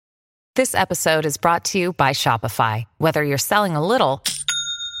This episode is brought to you by Shopify. Whether you're selling a little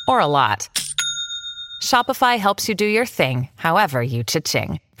or a lot, Shopify helps you do your thing, however you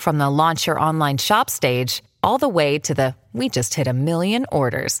cha-ching. From the launch your online shop stage, all the way to the we just hit 1 million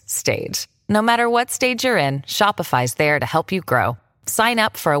orders stage. No matter what stage you're in, Shopify's there to help you grow. Sign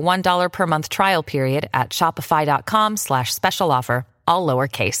up for a $1 per month trial period at shopify.com/special offer, all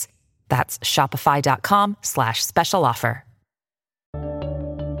lowercase. That's shopify.com/special offer.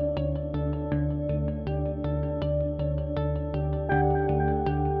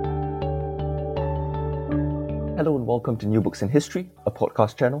 Hello and welcome to New Books in History, a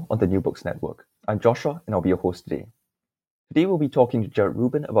podcast channel on the New Books Network. I'm Joshua and I'll be your host today. Today we'll be talking to Jared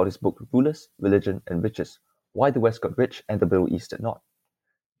Rubin about his book Rulers, Religion and Riches, Why the West Got Rich and the Middle East Did Not.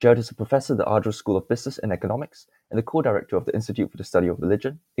 Jared is a professor at the Ardress School of Business and Economics and the co-director of the Institute for the Study of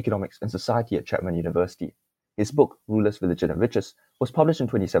Religion, Economics and Society at Chapman University. His book, Rulers, Religion and Riches, was published in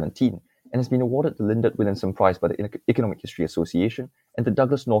 2017 and has been awarded the Lyndon Williamson Prize by the Economic History Association and the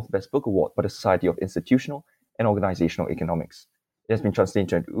Douglas North Best Book Award by the Society of Institutional and Organizational Economics. It has been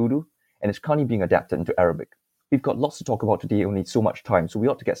translated into Urdu and is currently being adapted into Arabic. We've got lots to talk about today, only so much time, so we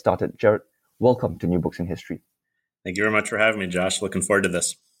ought to get started. Jared, welcome to New Books in History. Thank you very much for having me, Josh. Looking forward to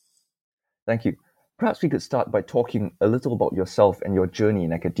this. Thank you. Perhaps we could start by talking a little about yourself and your journey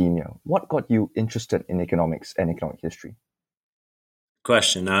in academia. What got you interested in economics and economic history?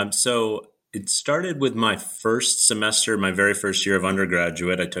 Question. So it started with my first semester, my very first year of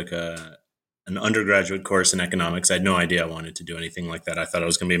undergraduate. I took an undergraduate course in economics. I had no idea I wanted to do anything like that. I thought I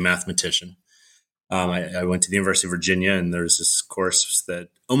was going to be a mathematician. I went to the University of Virginia, and there's this course that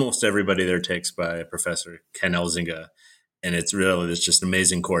almost everybody there takes by Professor Ken Elzinga. And it's just an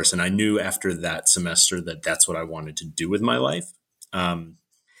amazing course. And I knew after that semester that that's what I wanted to do with my life.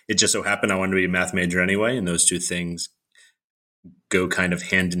 It just so happened I wanted to be a math major anyway. And those two things go kind of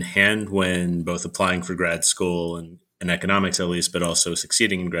hand in hand when both applying for grad school and in economics at least, but also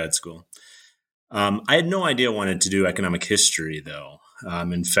succeeding in grad school. I had no idea I wanted to do economic history, though.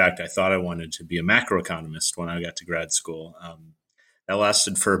 In fact, I thought I wanted to be a macroeconomist when I got to grad school. That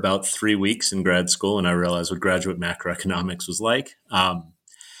lasted for about 3 weeks in grad school, and I realized what graduate macroeconomics was like.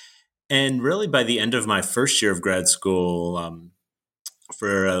 And really, by the end of my first year of grad school,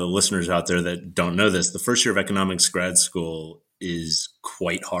 for listeners out there that don't know this, the first year of economics grad school is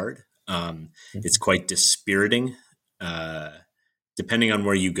quite hard. It's quite dispiriting. Depending on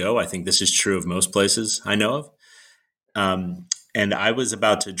where you go, I think this is true of most places I know of. And I was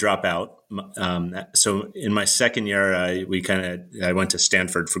about to drop out. So in my second year, I went to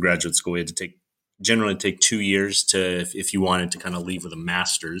Stanford for graduate school. We had to generally take 2 years if you wanted to kind of leave with a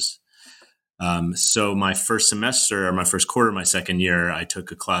master's. So my first semester or my first quarter, my second year, I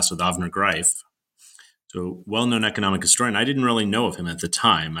took a class with Avner Greif, so well-known economic historian. I didn't really know of him at the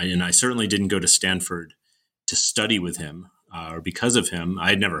time. And I certainly didn't go to Stanford to study with him or because of him. I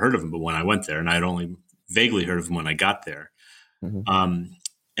had never heard of him, but when I went there, and I had only vaguely heard of him when I got there. Mm-hmm.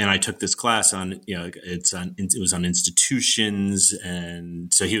 And I took this class on, it was on institutions.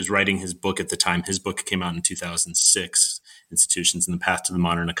 And so he was writing his book at the time. His book came out in 2006, Institutions and the Path to the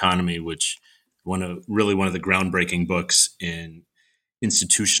Modern Economy, which one of the groundbreaking books in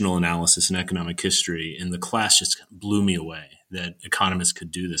institutional analysis and economic history. And the class just blew me away that economists could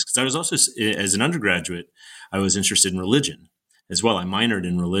do this. Because I was also, as an undergraduate, I was interested in religion as well. I minored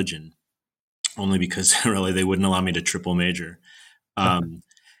in religion only because really they wouldn't allow me to triple major.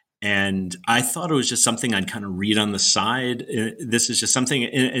 And I thought it was just something I'd kind of read on the side. This is just something,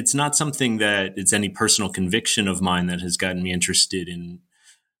 it's not something that it's any personal conviction of mine that has gotten me interested in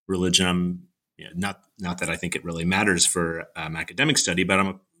religion. Not that I think it really matters for academic study, but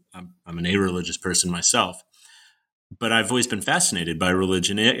I'm an a-religious person myself. But I've always been fascinated by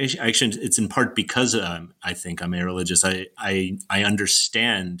religion. Actually, it's in part because I think I'm a-religious. I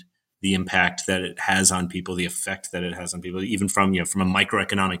understand the impact that it has on people, the effect that it has on people, even from a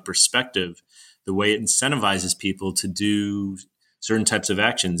microeconomic perspective, the way it incentivizes people to do certain types of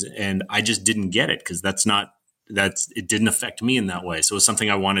actions. And I just didn't get it because it didn't affect me in that way. So it was something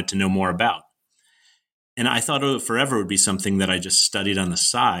I wanted to know more about. And I thought forever would be something that I just studied on the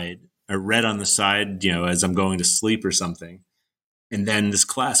side or read on the side, as I'm going to sleep or something. And then this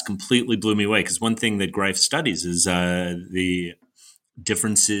class completely blew me away because one thing that Greif studies is the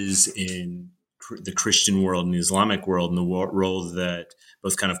differences in the Christian world and the Islamic world and the role that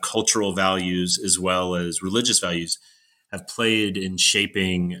both kind of cultural values as well as religious values have played in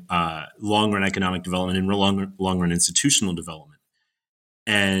shaping long-run economic development and long-run institutional development.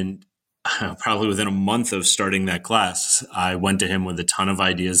 And probably within a month of starting that class, I went to him with a ton of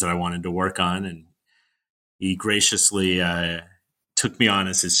ideas that I wanted to work on. And he graciously took me on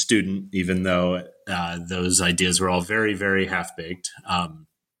as his student, even though those ideas were all very, very half-baked. I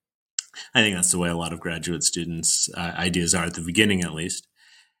think that's the way a lot of graduate students' ideas are at the beginning, at least.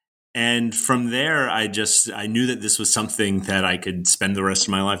 And from there, I knew that this was something that I could spend the rest of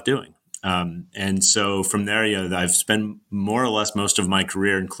my life doing. And so from there, I've spent more or less most of my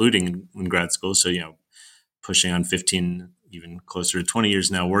career, including in grad school. So, pushing on 15, even closer to 20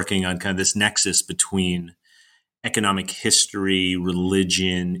 years now, working on kind of this nexus between economic history,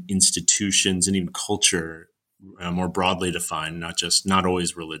 religion, institutions, and even culture, more broadly defined, not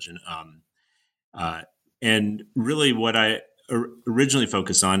always religion. And really what I originally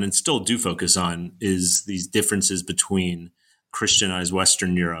focused on and still do focus on is these differences between Christianized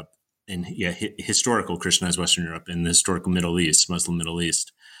Western Europe and historical Christianized Western Europe and the historical Middle East, Muslim Middle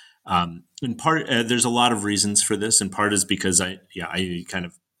East. In part, there's a lot of reasons for this. In part is because I kind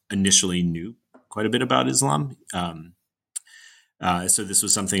of initially knew quite a bit about Islam. So this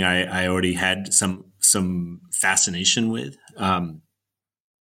was something I already had some fascination with.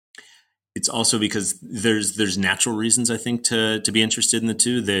 It's also because there's natural reasons, I think, to be interested in the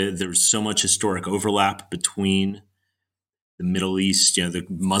two. There's so much historic overlap between the Middle East, the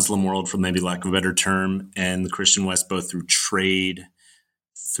Muslim world, for maybe lack of a better term, and the Christian West, both through trade,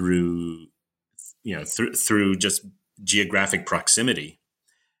 through just geographic proximity.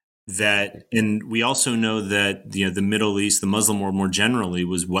 And we also know that the Middle East, the Muslim world more generally,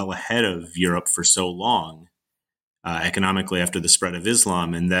 was well ahead of Europe for so long. Economically after the spread of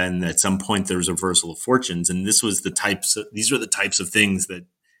Islam, and then at some point there was a reversal of fortunes, and these were the types of things that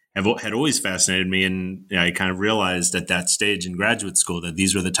had always fascinated me, and I kind of realized at that stage in graduate school that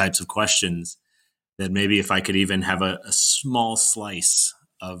these were the types of questions that maybe if I could even have a small slice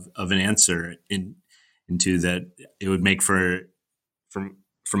of an answer into that, it would make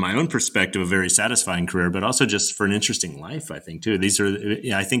from my own perspective, a very satisfying career, but also just for an interesting life, I think, too.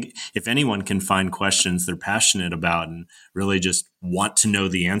 I think if anyone can find questions they're passionate about and really just want to know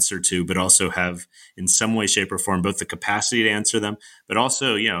the answer to, but also have in some way, shape, or form, both the capacity to answer them, but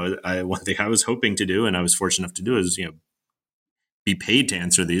also, one thing I was hoping to do, and I was fortunate enough to do, is, be paid to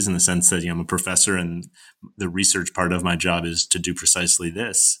answer these, in the sense that, I'm a professor and the research part of my job is to do precisely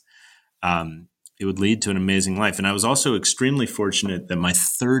this. It would lead to an amazing life. And I was also extremely fortunate that my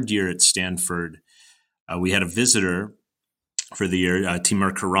third year at Stanford, we had a visitor for the year,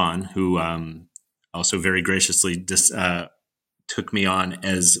 Timur Karan, who also very graciously took me on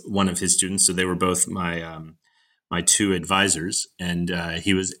as one of his students. So they were both my two advisors. And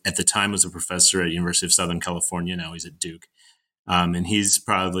he was, at the time, was a professor at University of Southern California. Now he's at Duke. And he's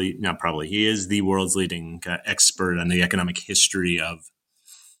he is the world's leading expert on the economic history of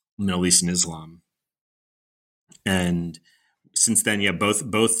Middle East and Islam. And since then, both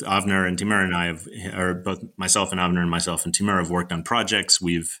Avner and Timur and I both myself and Avner and myself and Timur have worked on projects.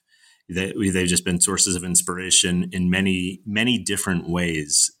 They've just been sources of inspiration in many, many different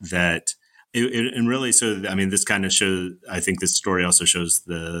ways and really, so, I mean, this kind of shows, I think this story also shows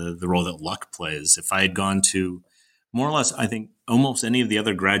the role that luck plays. If I had gone to more or less, I think, almost any of the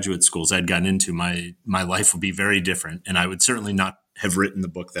other graduate schools I'd gotten into, my life would be very different. And I would certainly not have written the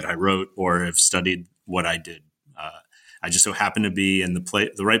book that I wrote or have studied what I did. I just so happened to be in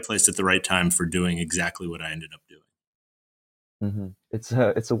the right place at the right time for doing exactly what I ended up doing.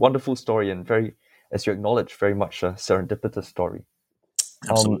 Mm-hmm. It's a wonderful story, and very, as you acknowledge, very much a serendipitous story.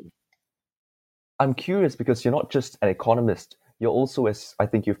 Absolutely. I'm curious because you're not just an economist, you're also, as I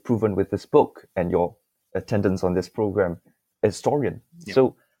think you've proven with this book and your attendance on this program, a historian. Yeah.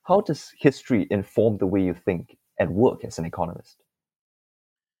 So how does history inform the way you think and work as an economist?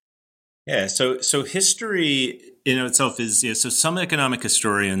 Yeah, so history in itself is, so some economic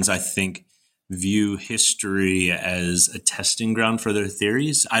historians, I think, view history as a testing ground for their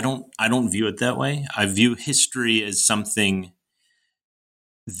theories. I don't view it that way. I view history as something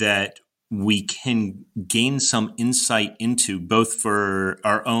that we can gain some insight into, both for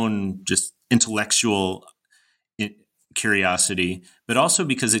our own just intellectual curiosity, but also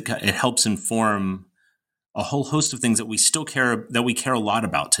because it helps inform a whole host of things that we care a lot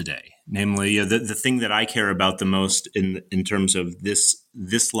about today. Namely, the thing that I care about the most in terms of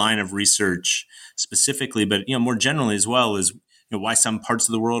this line of research specifically, but more generally as well, is why some parts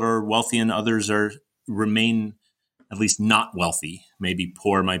of the world are wealthy and others remain at least not wealthy. Maybe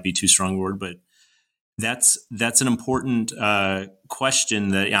poor might be too strong a word, but that's an important question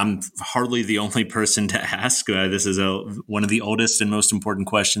that I'm hardly the only person to ask. This is one of the oldest and most important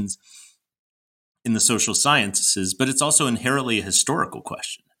questions in the social sciences, but it's also inherently a historical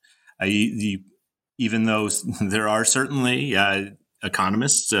question. Even though there are certainly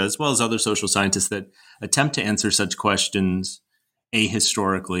economists as well as other social scientists that attempt to answer such questions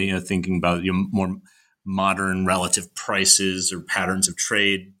ahistorically, thinking about more modern relative prices or patterns of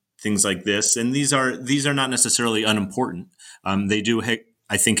trade, things like this. And these are not necessarily unimportant. They do,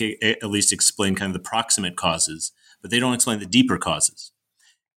 I think, at least explain kind of the proximate causes, but they don't explain the deeper causes.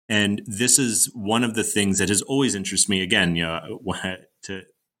 And this is one of the things that has always interested me. Again,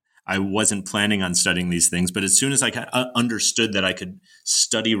 I wasn't planning on studying these things, but as soon as I understood that I could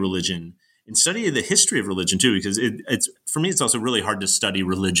study religion and study the history of religion too, because it's for me, it's also really hard to study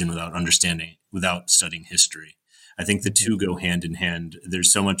religion without studying history. I think the two go hand in hand.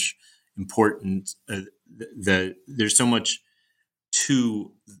 There's so much important, there's so much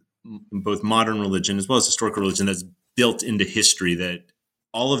to both modern religion as well as historical religion that's built into history that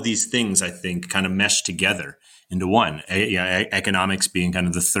all of these things, I think, kind of mesh together into one. Economics being kind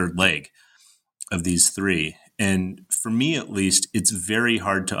of the third leg of these three. And for me, at least, it's very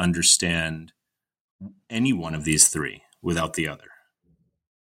hard to understand any one of these three without the other.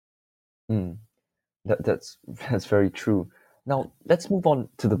 That's very true. Now, let's move on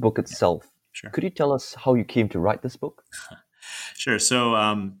to the book itself. Sure. Could you tell us how you came to write this book? Sure.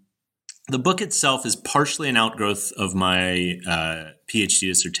 So the book itself is partially an outgrowth of my PhD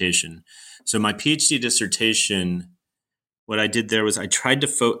dissertation. So my PhD dissertation, what I did there was I tried to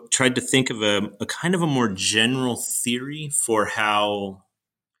think of a kind of a more general theory for how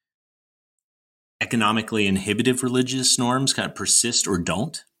economically inhibitive religious norms kind of persist or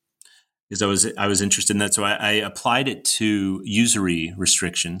don't, because I was interested in that. So I applied it to usury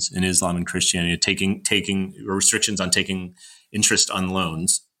restrictions in Islam and Christianity, taking restrictions on taking interest on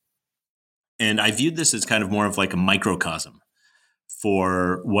loans. And I viewed this as kind of more of like a microcosm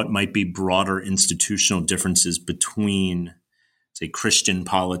for what might be broader institutional differences between, say, Christian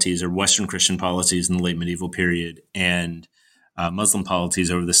polities or Western Christian polities in the late medieval period and Muslim polities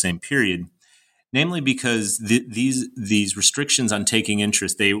over the same period. Namely, because these restrictions on taking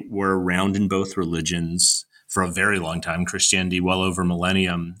interest, they were around in both religions for a very long time. Christianity, well over a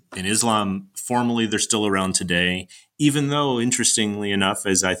millennium. In Islam, formally, they're still around today, even though, interestingly enough,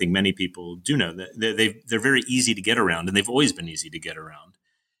 as I think many people do know, that they're very easy to get around, and they've always been easy to get around.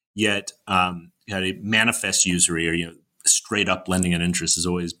 Yet, manifest usury or straight up lending at interest has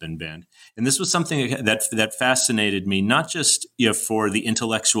always been banned. And this was something that fascinated me, not just for the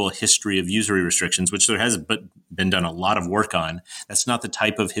intellectual history of usury restrictions, which there has been done a lot of work on. That's not the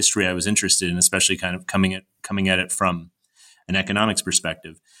type of history I was interested in, especially kind of coming at it from an economics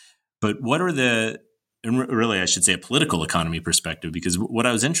perspective. But really, I should say a political economy perspective, because what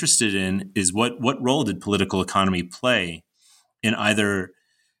I was interested in is what role did political economy play in either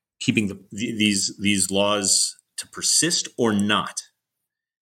keeping these laws to persist or not.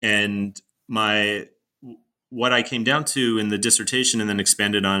 And what I came down to in the dissertation and then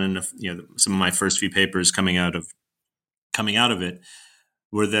expanded on in some of my first few papers coming out of it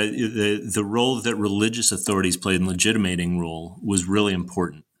were that the role that religious authorities played in legitimating rule was really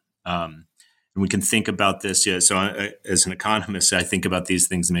important. And we can think about this. So as an economist, I think about these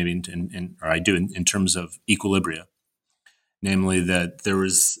things maybe in terms of equilibria. Namely, that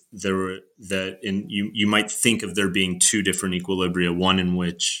you might think of there being two different equilibria, one in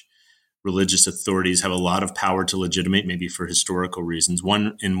which religious authorities have a lot of power to legitimate, maybe for historical reasons,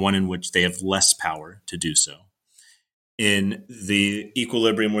 one in which they have less power to do so. In the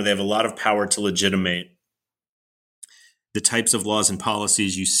equilibrium where they have a lot of power to legitimate, the types of laws and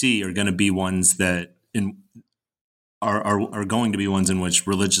policies you see are going to be ones that are going to be ones in which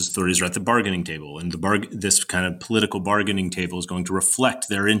religious authorities are at the bargaining table, and this kind of political bargaining table is going to reflect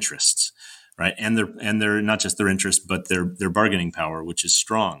their interests, right? And they're not just their interests, but their bargaining power, which is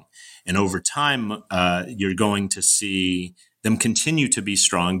strong. And over time, you're going to see them continue to be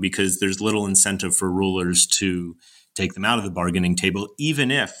strong because there's little incentive for rulers to take them out of the bargaining table, even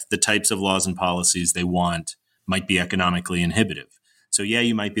if the types of laws and policies they want might be economically inhibitive. So yeah,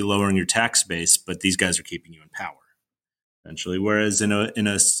 you might be lowering your tax base, but these guys are keeping you in power. Eventually, whereas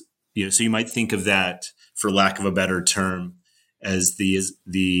so you might think of that, for lack of a better term, as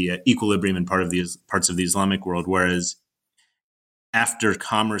the equilibrium in parts of the Islamic world. Whereas after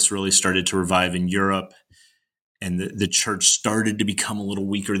commerce really started to revive in Europe, and the church started to become a little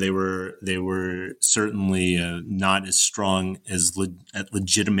weaker, they were certainly not as strong at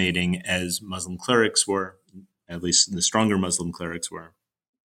legitimating as Muslim clerics were. At least the stronger Muslim clerics were.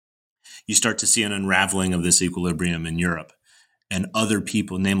 You start to see an unraveling of this equilibrium in Europe, and other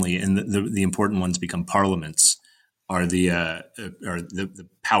people, namely, and the important ones become parliaments, are the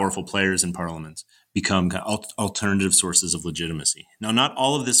powerful players in parliaments, become alternative sources of legitimacy. Now, not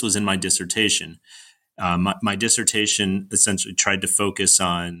all of this was in my dissertation. My dissertation essentially did focus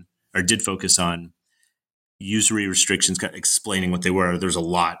on usury restrictions, kind of explaining what they were. There's a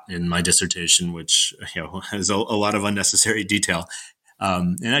lot in my dissertation, which has a lot of unnecessary detail.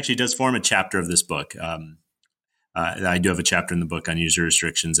 And actually does form a chapter of this book. I do have a chapter in the book on user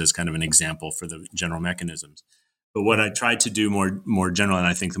restrictions as kind of an example for the general mechanisms. But what I tried to do more general, and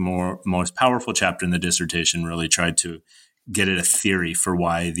I think the most powerful chapter in the dissertation really tried to get at a theory for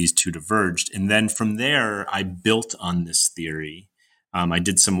why these two diverged. And then from there, I built on this theory. I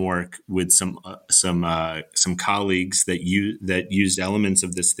did some work with some colleagues that used elements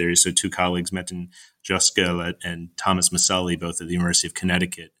of this theory. So two colleagues, Metin Joskal and Thomas Maselli, both at the University of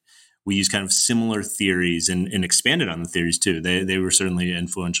Connecticut. We used kind of similar theories and expanded on the theories too. They were certainly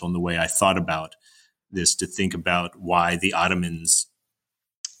influential in the way I thought about this, to think about why the Ottoman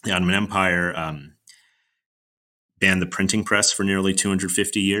Empire banned the printing press for nearly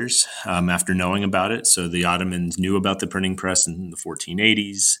 250 years after knowing about it. So the Ottomans knew about the printing press in the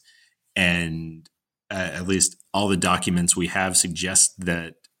 1480s, and at least all the documents we have suggest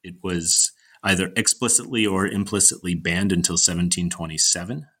that it was either explicitly or implicitly banned until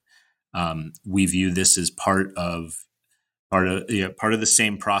 1727. We view this as part of the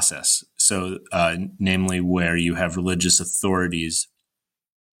same process. So, namely, where you have religious authorities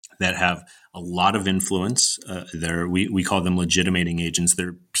that have a lot of influence. We call them legitimating agents.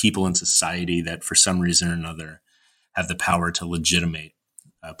 They're people in society that, for some reason or another, have the power to legitimate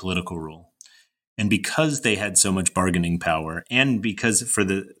political rule. And because they had so much bargaining power, and because for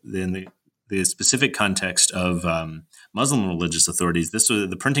the specific context of Muslim religious authorities,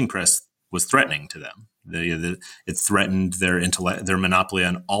 the printing press was threatening to them. It threatened their monopoly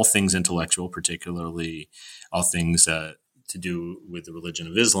on all things intellectual, particularly all things to do with the religion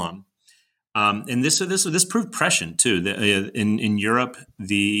of Islam. And this proved prescient too. In Europe,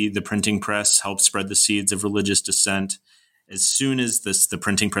 the printing press helped spread the seeds of religious dissent. As soon as the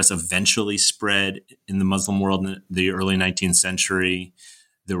printing press eventually spread in the Muslim world in the early 19th century,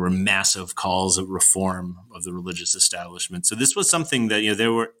 there were massive calls of reform of the religious establishment. So this was something that they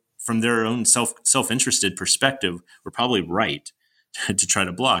were, from their own self-interested perspective, were probably right to try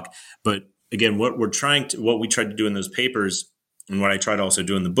to block. But again, what we tried to do in those papers, and what I try to also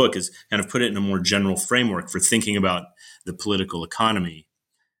do in the book, is kind of put it in a more general framework for thinking about the political economy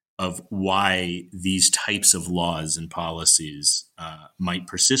of why these types of laws and policies might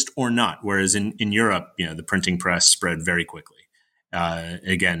persist or not. Whereas in Europe, the printing press spread very quickly.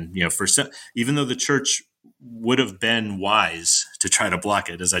 Again, even though the church would have been wise to try to block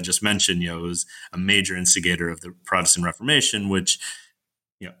it, as I just mentioned, it was a major instigator of the Protestant Reformation, which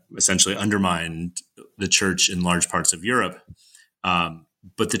essentially undermined the church in large parts of Europe.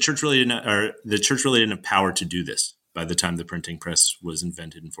 But the church really didn't have power to do this by the time the printing press was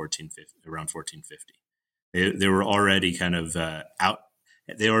invented in around 1450. They were already kind of out.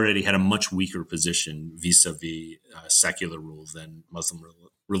 They already had a much weaker position vis-a-vis secular rule than Muslim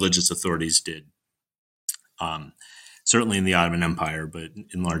religious authorities did. Certainly in the Ottoman Empire, but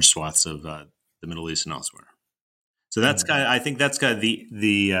in large swaths of the Middle East and elsewhere. So I think that's kind of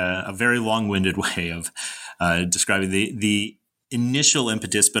a very long-winded way of describing the initial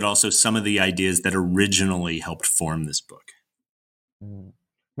impetus, but also some of the ideas that originally helped form this book.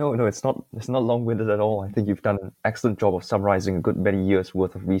 No, it's not long-winded at all. I think you've done an excellent job of summarizing a good many years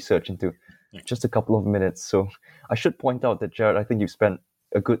worth of research into just a couple of minutes. So I should point out that, Jared, I think you've spent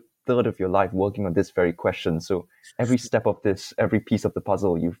a good third of your life working on this very question. So every step of this, every piece of the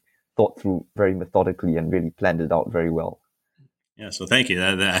puzzle, you've thought through very methodically and really planned it out very well. Yeah, so thank you.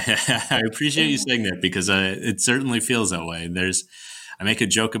 I appreciate you saying that, because it certainly feels that way. I make a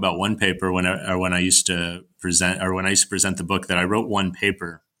joke about one paper when I used to present the book, that I wrote one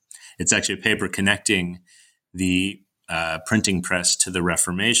paper. It's actually a paper connecting the printing press to the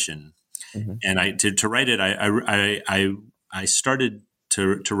Reformation, and to write it, I started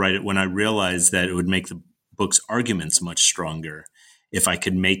to write it when I realized that it would make the book's arguments much stronger if I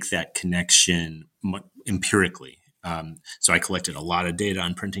could make that connection empirically. So I collected a lot of data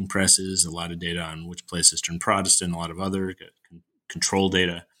on printing presses, a lot of data on which places turned Protestant, a lot of other control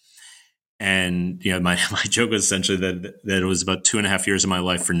data. And my joke was essentially that it was about 2.5 years of my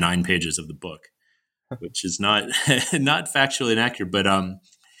life for 9 pages of the book, which is not factually inaccurate, but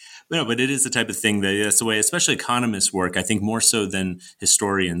it is the type of thing that's the way, especially economists work. I think more so than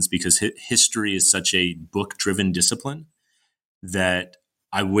historians, because history is such a book-driven discipline that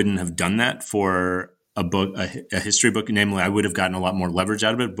I wouldn't have done that for a history book. Namely, I would have gotten a lot more leverage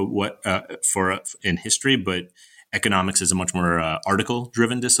out of it. But in history, but economics is a much more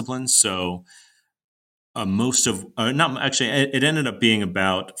article-driven discipline. So it ended up being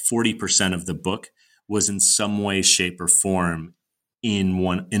about 40% of the book was in some way, shape, or form in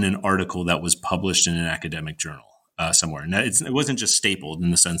an article that was published in an academic journal somewhere. And it wasn't just stapled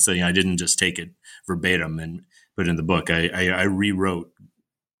in the sense that I didn't just take it verbatim and put it in the book. I rewrote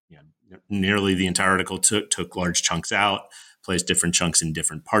nearly the entire article, took large chunks out, placed different chunks in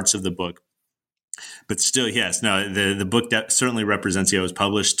different parts of the book. But still, yes, no, the book that certainly represents. It was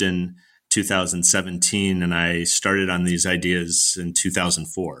published in 2017, and I started on these ideas in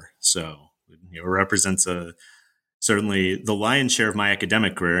 2004. So it represents certainly the lion's share of my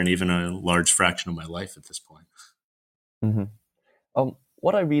academic career, and even a large fraction of my life at this point. Mm-hmm.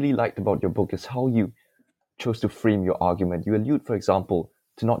 What I really liked about your book is how you chose to frame your argument. You allude, for example,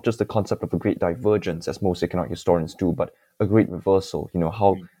 to not just the concept of a great divergence, as most economic historians do, but a great reversal.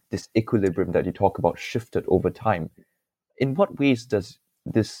 How this equilibrium that you talk about shifted over time. In what ways does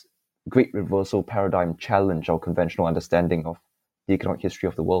this great reversal paradigm challenge our conventional understanding of the economic history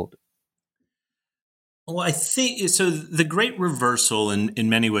of the world? Well, I think so. The great reversal, in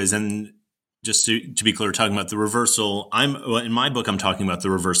many ways, and just to be clear, talking about the reversal, in my book, I'm talking about the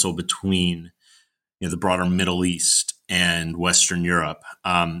reversal between the broader Middle East and Western Europe,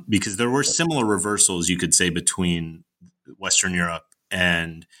 because there were similar reversals, you could say, between Western Europe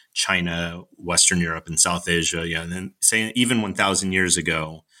and China, Western Europe, and South Asia. Yeah, and then saying even 1,000 years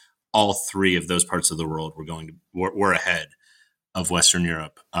ago, all three of those parts of the world were ahead of Western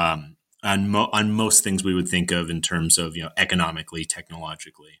Europe on most things we would think of in terms of economically,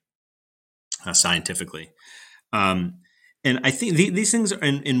 technologically, scientifically. And I think these things are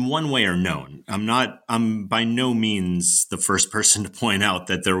in one way are known. I'm by no means the first person to point out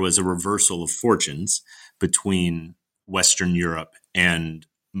that there was a reversal of fortunes between Western Europe and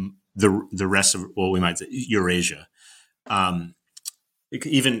the rest of what we might say Eurasia.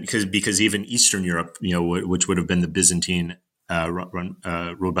 Because even Eastern Europe, which would have been the Byzantine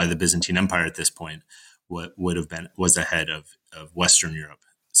ruled by the Byzantine Empire at this point, was ahead of Western Europe.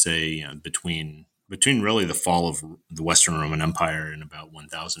 Say between really the fall of the Western Roman Empire in about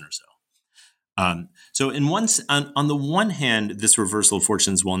 1000 or so. So on the one hand, this reversal of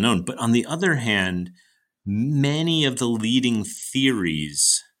fortune is well known, but on the other hand, many of the leading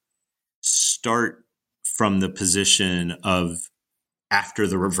theories start from the position of after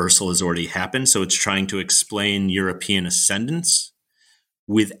the reversal has already happened. So it's trying to explain European ascendance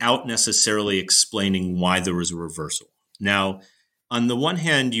without necessarily explaining why there was a reversal. Now, on the one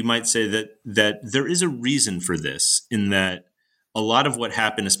hand, you might say that there is a reason for this, in that a lot of what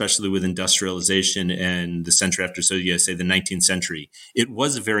happened, especially with industrialization and the century after, so say the 19th century, it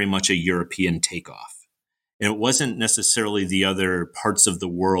was very much a European takeoff. And it wasn't necessarily the other parts of the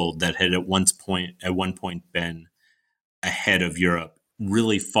world that had at one point been ahead of Europe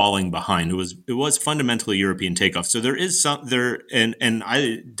really falling behind. It was fundamentally European takeoff. So there is some there, and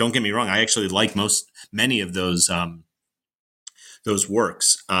I don't get me wrong, I actually like many of those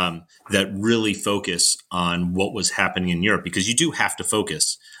works that really focus on what was happening in Europe, because you do have to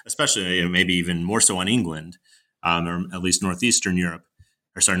focus, especially maybe even more so on England, or at least Northwestern Europe,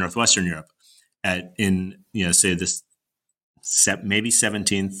 say this maybe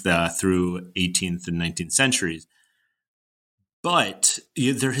 17th through 18th and 19th centuries. But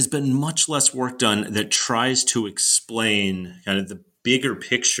there has been much less work done that tries to explain kind of the bigger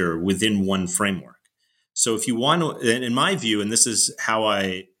picture within one framework. So if you want to, in my view, and this is how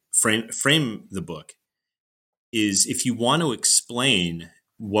I frame the book, is if you want to explain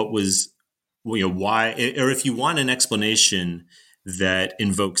what was, why, or if you want an explanation that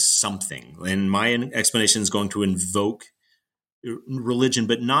invokes something, and my explanation is going to invoke religion,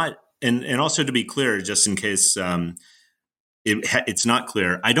 but not, and also to be clear, just in case it's not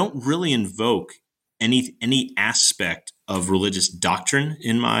clear, I don't really invoke any aspect of religious doctrine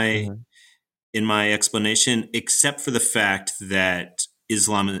in my explanation, except for the fact that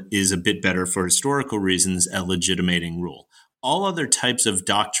Islam is a bit better for historical reasons at legitimating rule. All other types of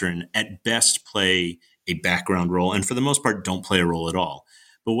doctrine at best play a background role, and for the most part don't play a role at all.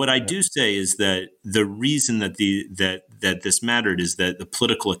 But what I do say is that the reason that this mattered is that the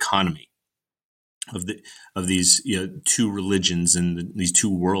political economy of these two religions and these two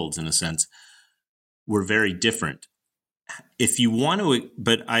worlds, in a sense, were very different. If you want to,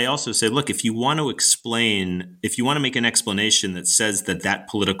 but I also say, look, if you want to make an explanation that says that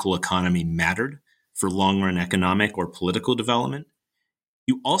political economy mattered for long run economic or political development,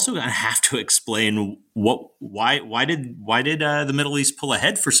 you also have to explain why did the Middle East pull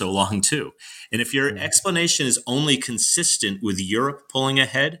ahead for so long too. And if your explanation is only consistent with Europe pulling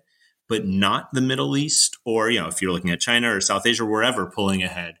ahead, but not the Middle East, or if you're looking at China or South Asia, wherever pulling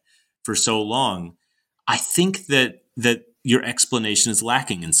ahead for so long, I think that your explanation is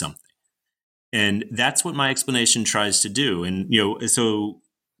lacking in something. And that's what my explanation tries to do. And, so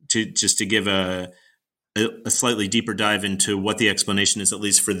to give a slightly deeper dive into what the explanation is, at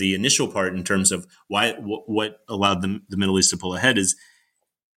least for the initial part, in terms of what allowed the Middle East to pull ahead, is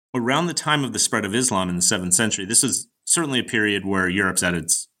around the time of the spread of Islam in the 7th century. This is certainly a period where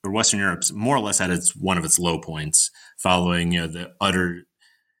Western Europe's more or less at one of its low points, following the utter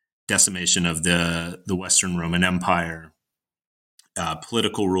decimation of the Western Roman Empire.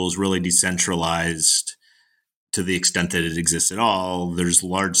 Political rules really decentralized to the extent that it exists at all. There's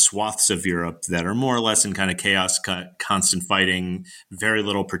large swaths of Europe that are more or less in kind of chaos, constant fighting, very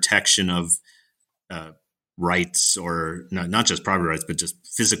little protection of rights, or not just property rights, but just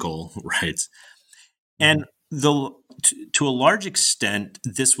physical rights. And to a large extent,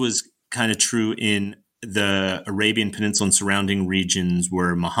 this was kind of true in the Arabian Peninsula and surrounding regions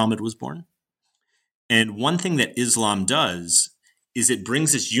where Muhammad was born. And one thing that Islam does is it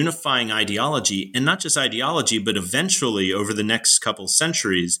brings this unifying ideology, and not just ideology, but eventually over the next couple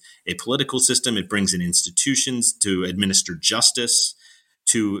centuries, a political system. It brings in institutions to administer justice,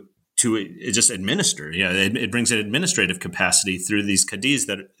 to just administer. It brings an administrative capacity through these qadis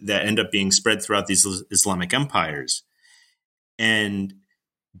that end up being spread throughout these Islamic empires. And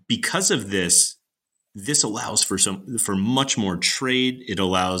because of this allows for much more trade. It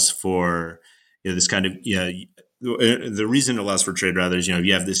allows for this kind of the reason it allows for trade, rather, is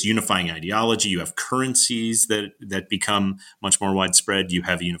you have this unifying ideology. You have currencies that become much more widespread. You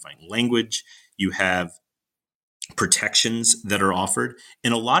have a unifying language. You have protections that are offered,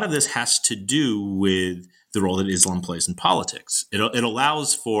 and a lot of this has to do with the role that Islam plays in politics. It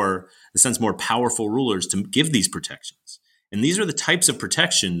allows for, in a sense, more powerful rulers to give these protections, and these are the types of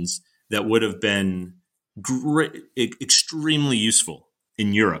protections that would have been extremely useful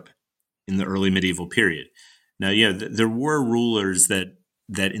in Europe in the early medieval period. Now, there were rulers that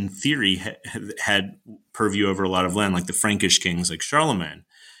in theory had purview over a lot of land, like the Frankish kings, like Charlemagne,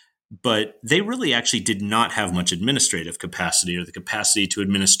 but they really actually did not have much administrative capacity or the capacity to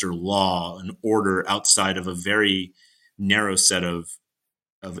administer law and order outside of a very narrow set of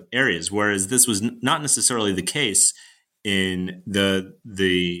areas. Whereas this was not necessarily the case in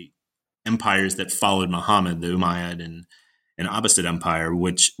the empires that followed Muhammad, the Umayyad and Abbasid Empire,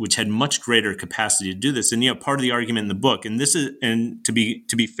 which had much greater capacity to do this. And part of the argument in the book, and to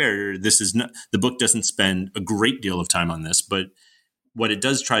be fair, this is not, the book doesn't spend a great deal of time on this, but what it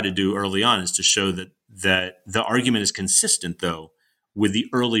does try to do early on is to show that the argument is consistent, though, with the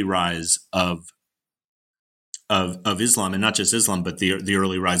early rise of Islam, and not just Islam, but the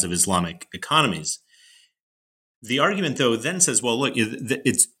early rise of Islamic economies. The argument, though, then says, well, look,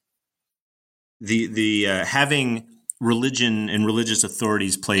 it's the having religion and religious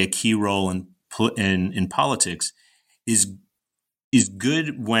authorities play a key role in politics is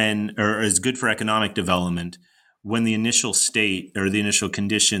good is good for economic development when the initial state or the initial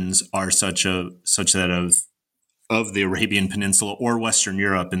conditions are such that of the Arabian Peninsula or Western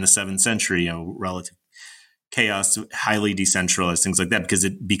Europe in the 7th century, relative chaos, highly decentralized, things like that,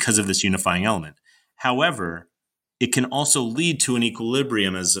 because of this unifying element. However, it can also lead to an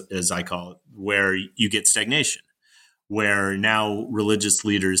equilibrium, as I call it, where you get stagnation, where now religious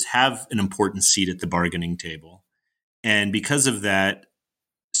leaders have an important seat at the bargaining table. And because of that,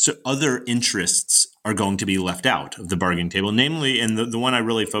 so other interests are going to be left out of the bargaining table, namely, and the one I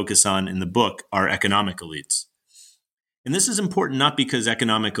really focus on in the book, are economic elites. And this is important not because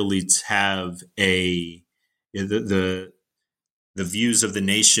economic elites have the views of the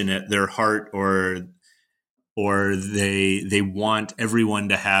nation at their heart, or they want everyone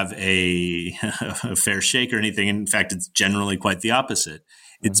to have a fair shake or anything. In fact, it's generally quite the opposite.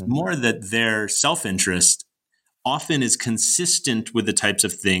 It's more that their self-interest often is consistent with the types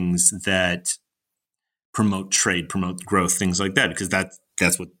of things that promote trade, promote growth, things like that, because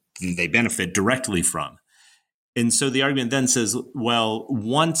that's what they benefit directly from. And so the argument then says, well,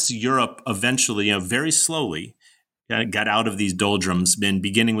 once Europe eventually, very slowly got out of these doldrums,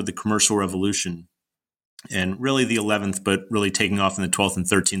 beginning with the commercial revolution, and really the 11th, but really taking off in the 12th and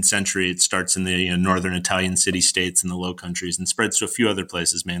 13th century. It starts in the northern Italian city-states and the Low Countries and spreads to a few other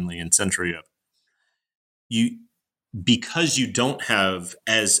places, mainly in Central Europe. Because you don't have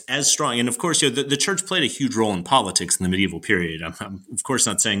as strong, and of course, the church played a huge role in politics in the medieval period. I'm of course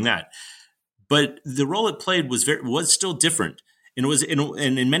not saying that, but the role it played was still different, and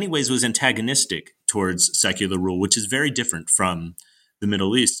in many ways was antagonistic towards secular rule, which is very different from the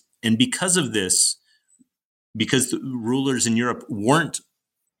Middle East. And because of this, because the rulers in Europe weren't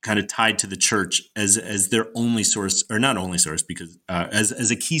kind of tied to the church as their only source, or not only source, because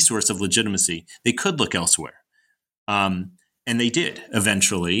as a key source of legitimacy, they could look elsewhere. And they did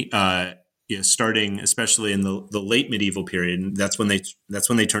eventually, starting especially in the late medieval period, and that's when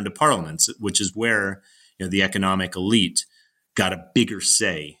they turned to parliaments, which is where the economic elite got a bigger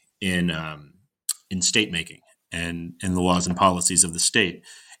say in state making and the laws and policies of the state.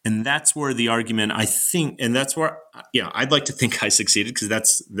 And that's where the argument, I think, and that's where, I'd like to think I succeeded, because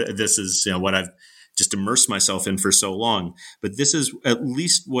this is what I've just immersed myself in for so long. But this is at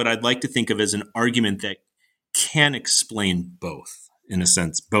least what I'd like to think of as an argument that can explain both, in a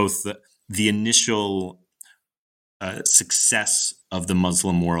sense, both the initial success of the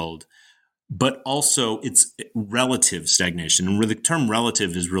Muslim world, but also its relative stagnation. And the term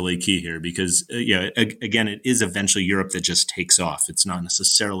relative is really key here, because, again, it is eventually Europe that just takes off. It's not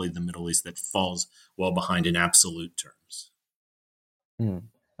necessarily the Middle East that falls well behind in absolute terms.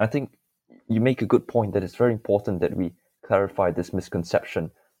 I think you make a good point that it's very important that we clarify this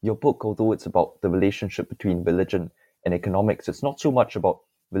misconception. Your book, although it's about the relationship between religion and economics, it's not so much about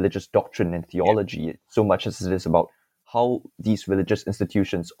religious doctrine and theology, so much as it is about how these religious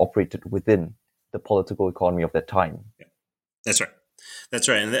institutions operated within the political economy of that time. Yeah. That's right. That's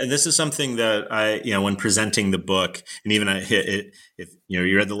right. And this is something that I, when presenting the book, and even if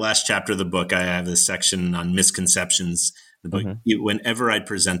you read the last chapter of the book, I have this section on misconceptions. The book, whenever I'd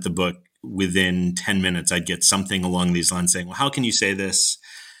present the book, within 10 minutes, I'd get something along these lines saying, well, how can you say this?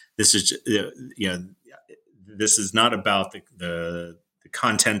 This is, this is not about the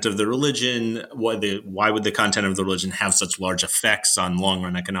content of the religion. Why would the content of the religion have such large effects on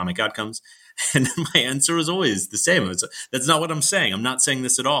long-run economic outcomes? And my answer was always the same. That's not what I'm saying. I'm not saying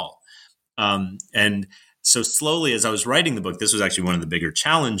this at all. And so slowly, as I was writing the book, this was actually one of the bigger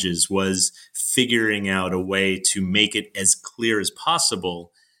challenges, was figuring out a way to make it as clear as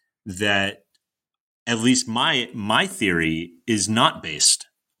possible that at least my theory is not based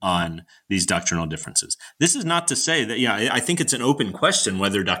on these doctrinal differences. This is not to say that, I think it's an open question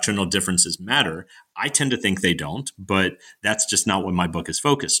whether doctrinal differences matter. I tend to think they don't, but that's just not what my book is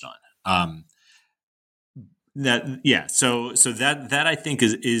focused on. So that I think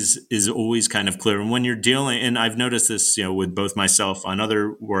is always kind of clear. And when you're dealing, and I've noticed this, with both myself on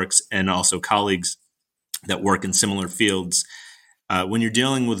other works and also colleagues that work in similar fields, when you're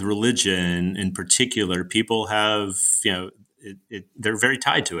dealing with religion in particular, people have, they're very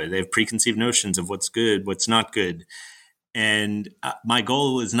tied to it. They have preconceived notions of what's good, what's not good. And my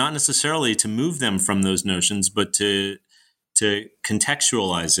goal is not necessarily to move them from those notions, but to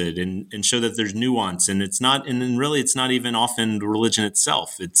contextualize it and show that there's nuance. And it's not, and really it's not even often the religion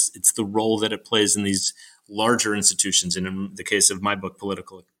itself. It's the role that it plays in these larger institutions. And in the case of my book,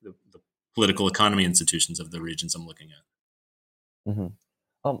 the political economy institutions of the regions I'm looking at.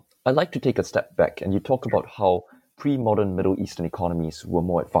 I'd like to take a step back, and you talk about how pre-modern Middle Eastern economies were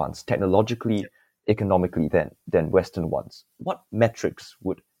more advanced technologically, economically than Western ones. What metrics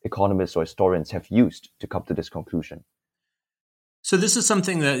would economists or historians have used to come to this conclusion? So this is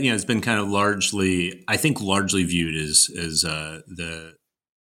something that has been kind of largely viewed as the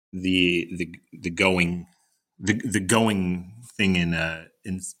going thing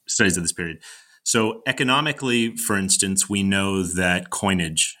in studies of this period. So economically, for instance, we know that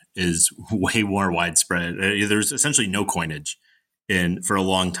coinage is way more widespread. There's essentially no coinage for a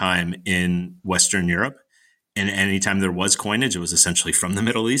long time in Western Europe. And anytime there was coinage, it was essentially from the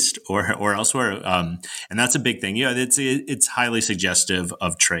Middle East or elsewhere. And that's a big thing. It's highly suggestive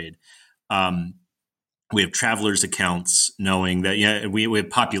of trade. We have travelers' accounts knowing that, we have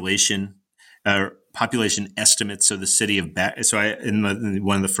population estimates. So the city of in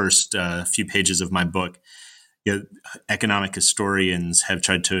one of the first few pages of my book, economic historians have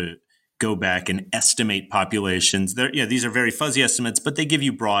tried to go back and estimate populations. These are very fuzzy estimates, but they give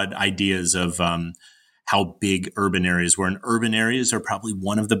you broad ideas of how big urban areas were. And urban areas are probably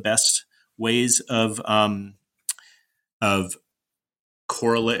one of the best ways of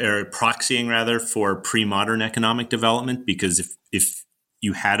correlate or proxying rather for pre-modern economic development, because if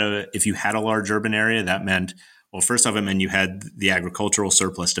you had a large urban area, that meant, well, first off, it meant you had the agricultural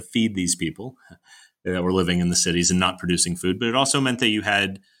surplus to feed these people that were living in the cities and not producing food. But it also meant that you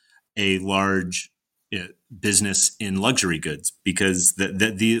had a large business in luxury goods, because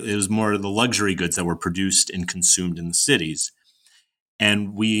it was more of the luxury goods that were produced and consumed in the cities.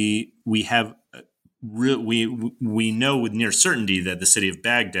 And we know with near certainty that the city of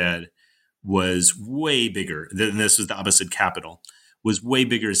Baghdad was way bigger. This was the Abbasid capital. Was way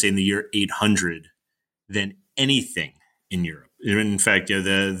bigger, say, in the year 800 than anything in Europe. In fact,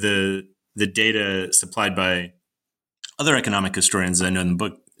 the data supplied by other economic historians I know in the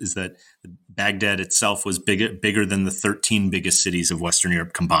book is that Baghdad itself was bigger than the 13 biggest cities of Western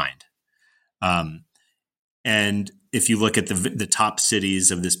Europe combined. And if you look at the top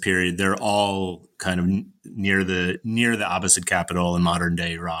cities of this period, they're all kind of near the Abbasid capital in modern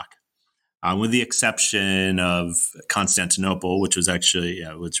day Iraq, with the exception of Constantinople, which was a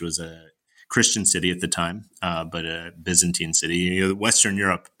Christian city at the time, but a Byzantine city. Western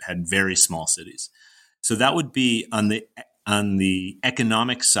Europe had very small cities, so that would be on the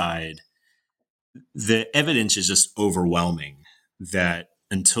economic side. The evidence is just overwhelming that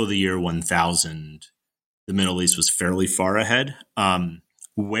until the year 1000, the Middle East was fairly far ahead.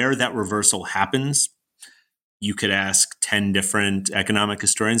 Where that reversal happens, you could ask 10 different economic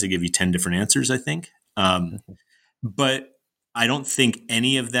historians. They give you 10 different answers, I think. But I don't think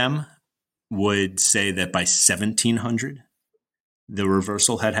any of them would say that by 1700, the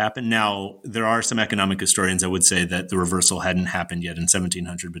reversal had happened. Now, there are some economic historians that would say that the reversal hadn't happened yet in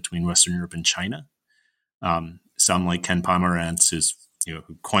 1700 between Western Europe and China. Some, like Ken Pomerantz, who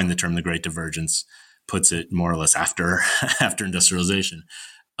coined the term the Great Divergence, puts it more or less after industrialization.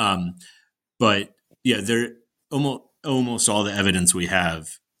 But yeah, almost all the evidence we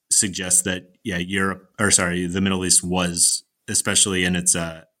have suggests that the Middle East was, especially in its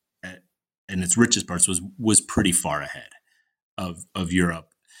richest parts, was pretty far ahead of Europe.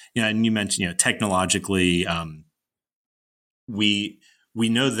 And you mentioned, technologically, we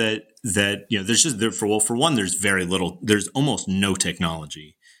know that there's for one, there's almost no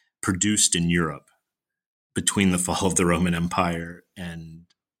technology produced in Europe between the fall of the Roman Empire and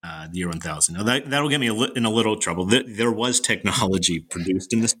the year 1000. Now that'll get me in a little trouble. There was technology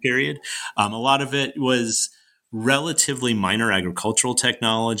produced in this period. A lot of it was relatively minor agricultural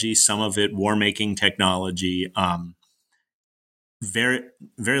technology. Some of it war-making technology. Very,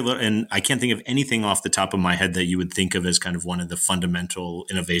 very little, and I can't think of anything off the top of my head that you would think of as kind of one of the fundamental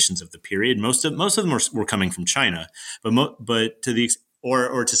innovations of the period. Most of them were coming from China, but to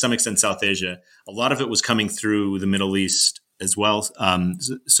or to some extent South Asia. A lot of it was coming through the Middle East as well.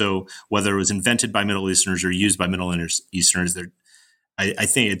 So whether it was invented by Middle Easterners or used by Middle Easterners, I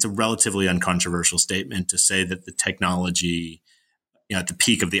think it's a relatively uncontroversial statement to say that the technology, at the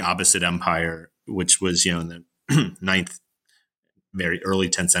peak of the Abbasid Empire, which was in the ninth. Very early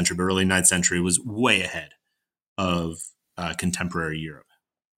 10th century, but early 9th century, was way ahead of contemporary Europe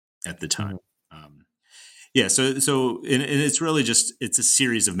at the time. So it's really it's a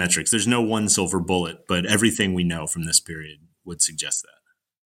series of metrics. There's no one silver bullet, but everything we know from this period would suggest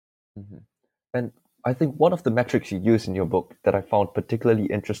that. Mm-hmm. And I think one of the metrics you use in your book that I found particularly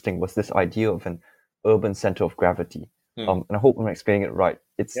interesting was this idea of an urban center of gravity. And I hope I'm explaining it right.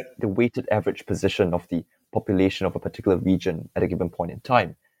 It's the weighted average position of the population of a particular region at a given point in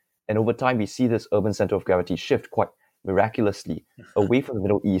time. And over time, we see this urban center of gravity shift quite miraculously away from the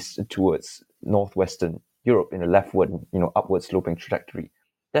Middle East towards northwestern Europe in a leftward, upward sloping trajectory.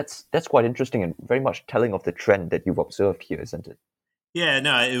 That's quite interesting and very much telling of the trend that you've observed here, isn't it? Yeah,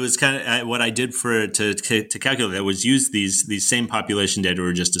 no, it was kind of what I did to calculate that was use these same population data we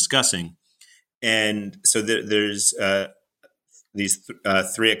were just discussing. And so there's these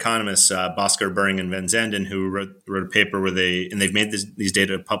three economists, Bosker, Bering, and Van Zanden, who wrote a paper where they've made these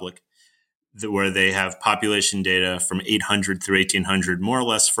data public, where they have population data from 800 through 1800, more or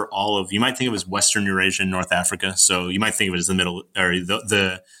less for all of, you might think of it as Western Eurasia and North Africa. So you might think of it as the middle, or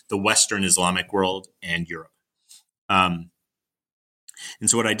the Western Islamic world and Europe. And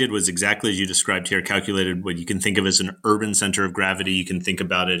so what I did was exactly as you described here, calculated what you can think of as an urban center of gravity. You can think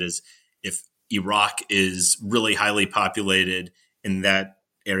about it as if Iraq is really highly populated in that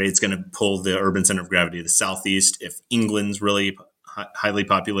area, it's going to pull the urban center of gravity to the southeast. If England's really highly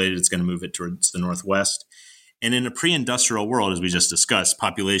populated, it's going to move it towards the northwest. And in a pre-industrial world, as we just discussed,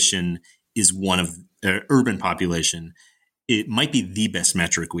 population is one of urban population. It might be the best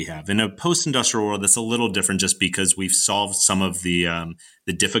metric we have. In a post-industrial world, that's a little different just because we've solved some of the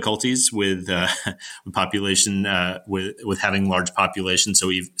difficulties with population, with having large populations.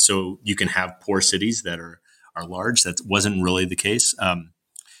 So you can have poor cities that are large. That wasn't really the case in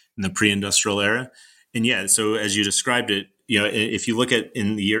the pre-industrial era. And yeah, so as you described it, if you look at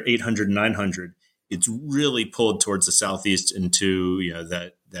in the year 800, 900, it's really pulled towards the southeast into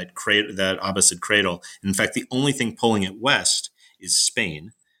that Abbasid cradle. In fact, the only thing pulling it west is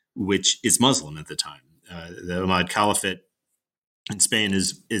Spain, which is Muslim at the time. The Umayyad Caliphate in Spain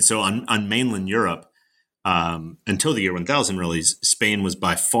is so on mainland Europe until the year 1000. Really, Spain was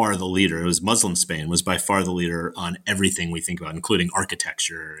by far the leader. It was Muslim Spain was by far the leader on everything we think about, including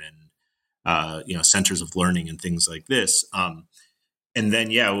architecture and centers of learning and things like this. And then,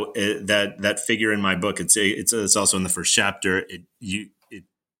 that figure in my book, it's also in the first chapter.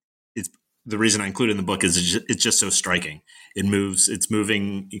 It's the reason I include it in the book is it's just so striking. It's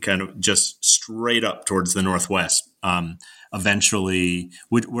moving kind of just straight up towards the northwest eventually,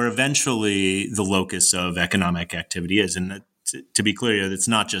 where eventually the locus of economic activity is. And that, to be clear, it's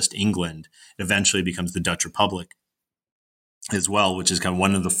not just England. It eventually becomes the Dutch Republic as well, which is kind of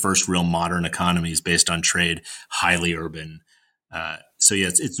one of the first real modern economies based on trade, highly urban. So yeah,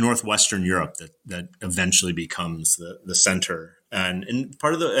 it's Northwestern Europe that eventually becomes the center, and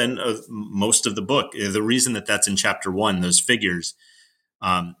part of most of the book. The reason that's in chapter 1, those figures,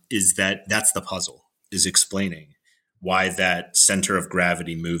 is that's the puzzle, is explaining why that center of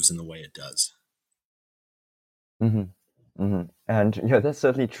gravity moves in the way it does. Mm-hmm. Mm-hmm. And yeah, that's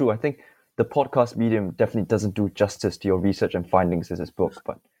certainly true. I think the podcast medium definitely doesn't do justice to your research and findings in this book,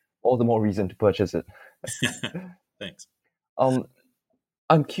 but all the more reason to purchase it. Thanks.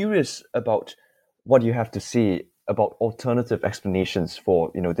 I'm curious about what you have to say about alternative explanations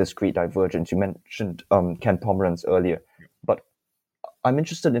for this great divergence. You mentioned Ken Pomeranz earlier, but I'm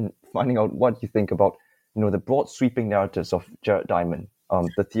interested in finding out what you think about the broad sweeping narratives of Jared Diamond,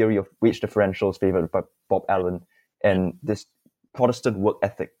 the theory of wage differentials favored by Bob Allen, and this Protestant work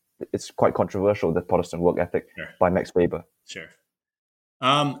ethic. It's quite controversial, the Protestant work ethic by Max Weber. Sure.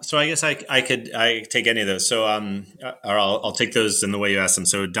 So I guess I could take any of those. So or I'll take those in the way you asked them.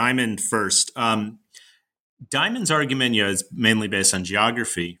 So Diamond first. Diamond's argument, is mainly based on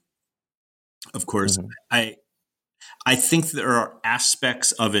geography. Of course, mm-hmm. I think there are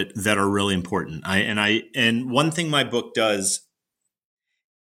aspects of it that are really important. And one thing my book does,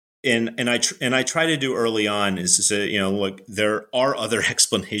 and I try to do early on, is to say, look, there are other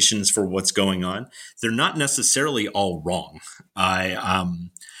explanations for what's going on. They're not necessarily all wrong. I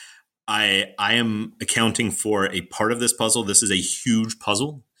am accounting for a part of this puzzle. This is a huge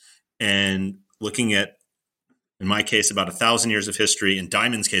puzzle, and looking at, in my case, about 1,000 years of history. In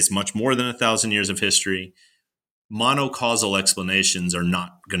Diamond's case, much more than 1,000 years of history. Monocausal explanations are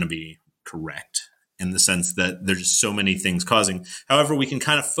not going to be correct, in the sense that there's just so many things causing. However, we can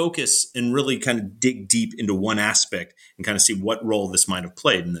kind of focus and really kind of dig deep into one aspect and kind of see what role this might have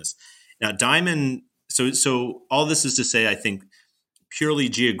played in this. Now, Diamond, so all this is to say, I think purely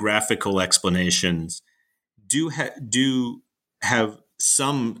geographical explanations do have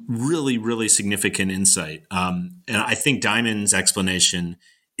some really, really significant insight. And I think Diamond's explanation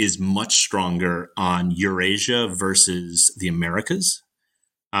is much stronger on Eurasia versus the Americas.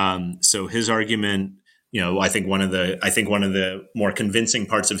 So his argument, I think one of the more convincing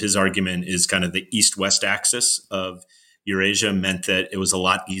parts of his argument is kind of the east-west axis of Eurasia meant that it was a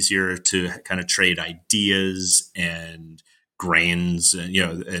lot easier to kind of trade ideas and grains,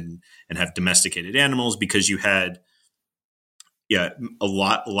 and have domesticated animals, because you had a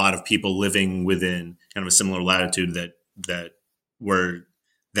lot of people living within kind of a similar latitude that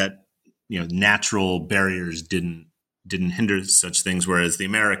natural barriers didn't hinder such things, whereas the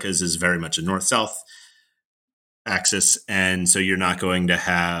Americas is very much a north-south axis, and so you're not going to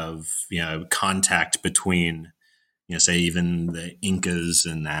have contact between say even the Incas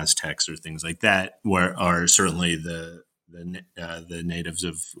and Aztecs or things like that, where are certainly the natives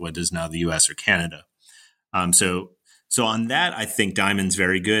of what is now the U.S. or Canada. So on that, I think Diamond's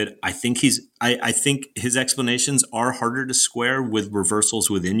very good. I think I think his explanations are harder to square with reversals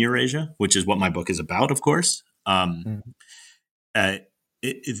within Eurasia, which is what my book is about, of course. And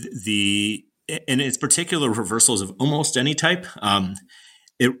it's particular reversals of almost any type.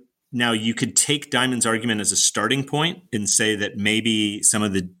 Now you could take Diamond's argument as a starting point and say that maybe some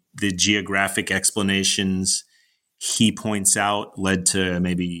of the geographic explanations he points out led to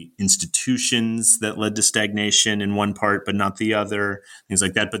maybe institutions that led to stagnation in one part, but not the other, things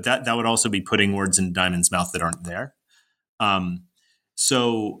like that. But that would also be putting words in Diamond's mouth that aren't there.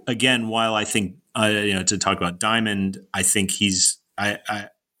 So again, while I think, to talk about Diamond, I think I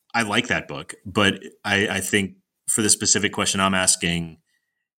like that book, but I think for the specific question I'm asking,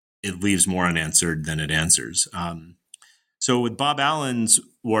 it leaves more unanswered than it answers. So with Bob Allen's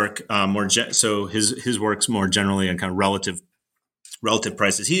work, so his work's more generally on kind of relative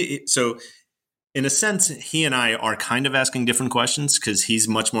prices. So in a sense, he and I are kind of asking different questions, because he's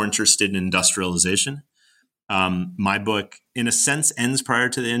much more interested in industrialization. My book, in a sense, ends prior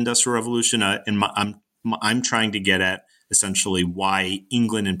to the Industrial Revolution, and I'm trying to get at essentially why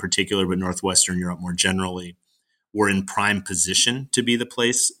England in particular, but Northwestern Europe more generally, were in prime position to be the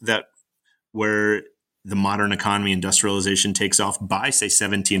place where the modern economy, industrialization, takes off by, say,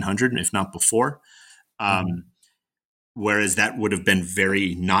 1700, if not before. Whereas that would have been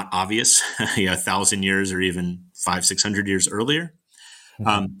very not obvious 1,000 years or even 500-600 years earlier.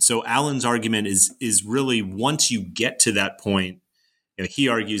 So Allen's argument is really, once you get to that point, he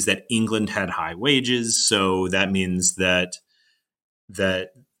argues that England had high wages, so that means that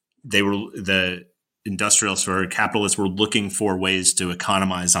they were industrialists or capitalists were looking for ways to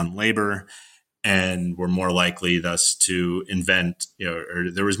economize on labor and were more likely thus to invent,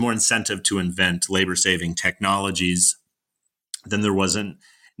 or there was more incentive to invent labor-saving technologies than there wasn't,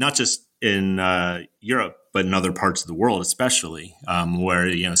 not just in Europe, but in other parts of the world, especially where,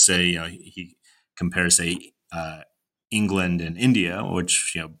 he compares, say, England and India,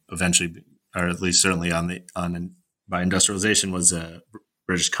 which, eventually, or at least certainly by industrialization was a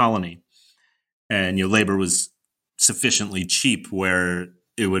British colony. And, labor was sufficiently cheap where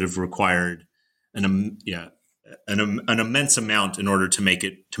it would have required an immense amount in order to make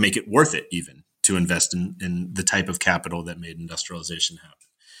it worth it, even to invest in the type of capital that made industrialization happen.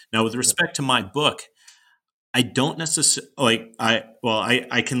 Now, with respect to my book, I don't necessarily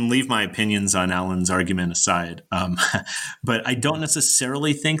I can leave my opinions on Alan's argument aside, but I don't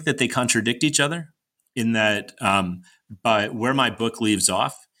necessarily think that they contradict each other. In that, but where my book leaves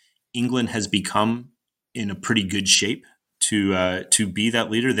off, England has become in a pretty good shape to be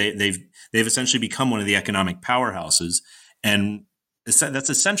that leader. They've essentially become one of the economic powerhouses, and that's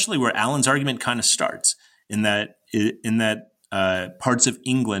essentially where Alan's argument kind of starts. In that parts of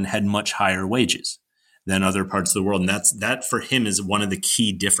England had much higher wages than other parts of the world, and that for him is one of the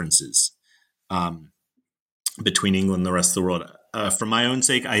key differences between England and the rest of the world. For my own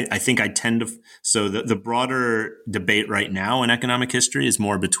sake, I think I tend to. So the broader debate right now in economic history is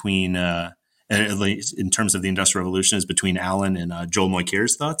more between, at least in terms of the Industrial Revolution, is between Alan and Joel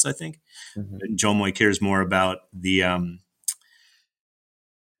Moykier's thoughts. I think Joel Moykier is more about the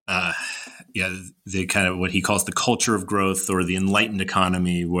kind of what he calls the culture of growth or the enlightened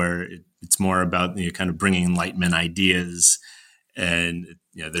economy, where it's more about kind of bringing Enlightenment ideas, and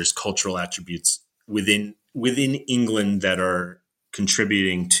there's cultural attributes within England that are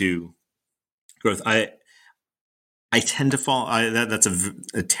contributing to growth. I tend to fall. That's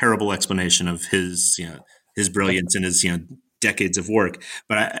a terrible explanation of his brilliance and his decades of work,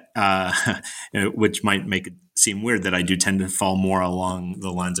 but which might make it seem weird that I do tend to fall more along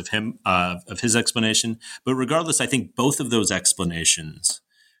the lines of his explanation. But regardless, I think both of those explanations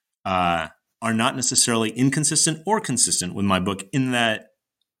are not necessarily inconsistent or consistent with my book, in that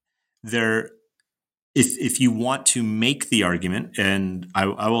they're. If you want to make the argument, and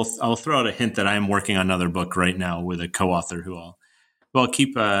I'll throw out a hint that I am working on another book right now with a co-author who I'll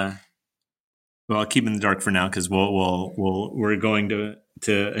keep in the dark for now, because we're going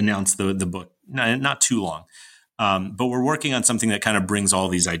to announce the book not too long, but we're working on something that kind of brings all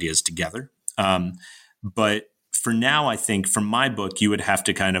these ideas together. But for now, I think for my book, you would have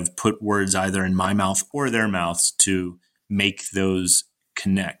to kind of put words either in my mouth or their mouths to make those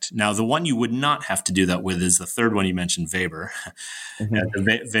connect. Now, the one you would not have to do that with is the third one you mentioned, Weber.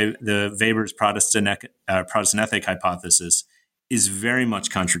 The Weber's Protestant ethic hypothesis is very much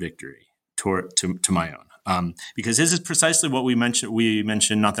contradictory to my own, because his is precisely what we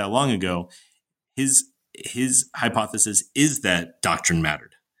mentioned not that long ago. His hypothesis is that doctrine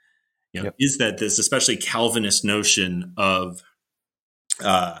mattered. Is that this especially Calvinist notion of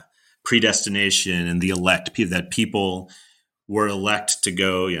predestination and the elect, that people were elect to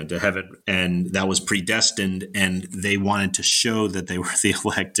go to heaven, and that was predestined, and they wanted to show that they were the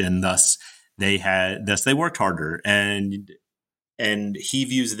elect, and thus they worked harder, and he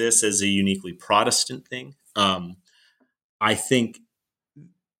views this as a uniquely Protestant thing. I think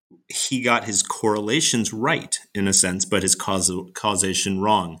he got his correlations right in a sense, but his causation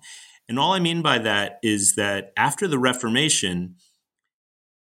wrong. And all I mean by that is that after the Reformation,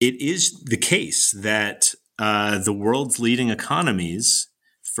 it is the case that the world's leading economies,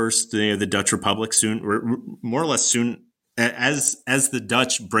 first the Dutch Republic, soon, more or less soon, as the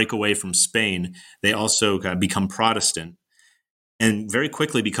Dutch break away from Spain, they also kind of become Protestant and very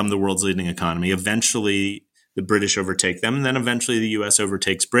quickly become the world's leading economy. Eventually, the British overtake them, and then eventually the U.S.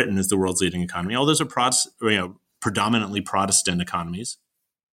 overtakes Britain as the world's leading economy. All those are predominantly Protestant economies.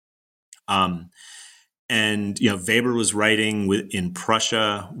 And Weber was writing in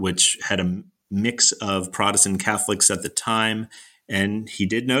Prussia, which had a mix of Protestant Catholics at the time, and he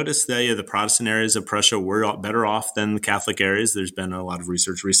did notice that the Protestant areas of Prussia were better off than the Catholic areas. There's been a lot of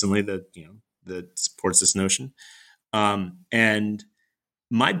research recently that that supports this notion. And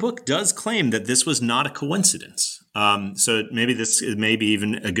my book does claim that this was not a coincidence. So maybe this is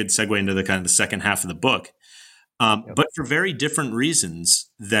even a good segue into the kind of the second half of the book. But for very different reasons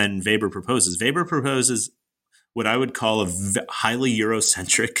than Weber proposes. Weber proposes what I would call a highly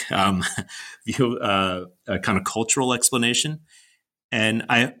Eurocentric view, a kind of cultural explanation. And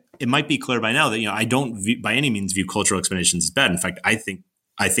it might be clear by now that I don't by any means view cultural explanations as bad. In fact, I think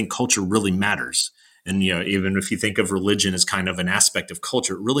culture really matters, And, even if you think of religion as kind of an aspect of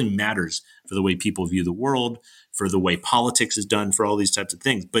culture, it really matters for the way people view the world, for the way politics is done, for all these types of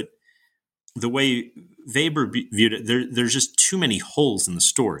things. But the way Weber viewed it, there's just too many holes in the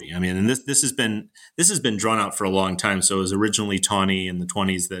story. I mean, and this has been drawn out for a long time. So it was originally Tawney in the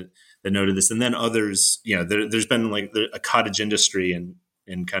 20s that noted this, and then others. There's been like a cottage industry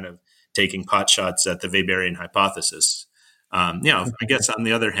and kind of taking pot shots at the Weberian hypothesis. I guess on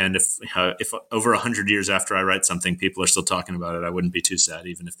the other hand, if over 100 years after I write something, people are still talking about it, I wouldn't be too sad,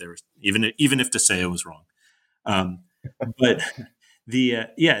 even if to say it was wrong. But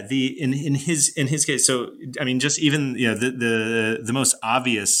in his case, so I mean, just even the most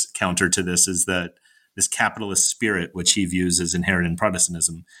obvious counter to this is that this capitalist spirit, which he views as inherent in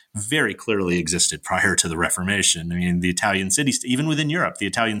Protestantism, very clearly existed prior to the Reformation. I mean, the Italian even within Europe, the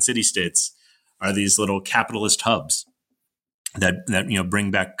Italian city-states are these little capitalist hubs that bring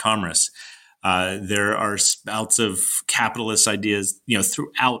back commerce. There are spouts of capitalist ideas,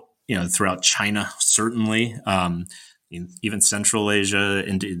 throughout China, certainly, even Central Asia,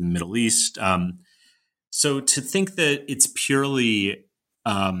 into the Middle East. So to think that it's purely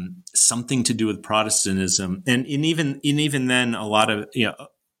something to do with Protestantism, and even then, a lot of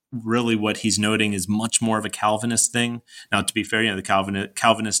really what he's noting is much more of a Calvinist thing. Now, to be fair, the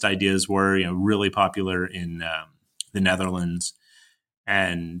Calvinist ideas were really popular in the Netherlands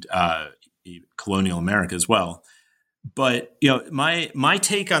and colonial America as well. But my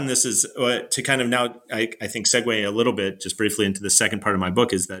take on this is to kind of now I think segue a little bit just briefly into the second part of my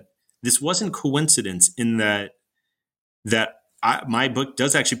book, is that this wasn't coincidence in that my book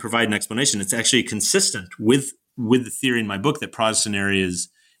does actually provide an explanation. It's actually consistent with the theory in my book that Protestant areas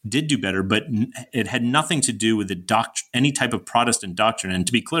did do better, but it had nothing to do with the any type of Protestant doctrine. And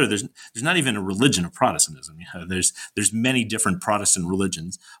to be clear, there's not even a religion of Protestantism. There's many different Protestant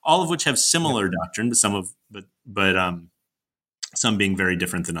religions, all of which have similar doctrine, but some being very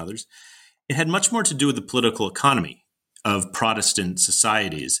different than others. It had much more to do with the political economy of Protestant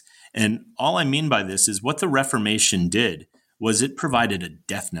societies. And all I mean by this is what the Reformation did was it provided a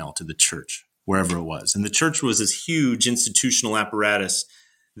death knell to the church wherever it was. And the church was this huge institutional apparatus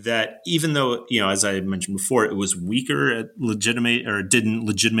that, even though, as I mentioned before, it was weaker at didn't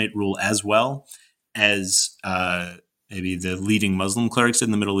legitimate rule as well as maybe the leading Muslim clerics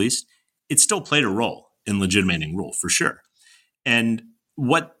in the Middle East, it still played a role in legitimating rule for sure. And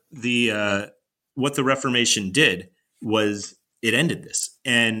what the Reformation did was it ended this.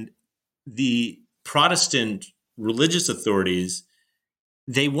 And the Protestant religious authorities,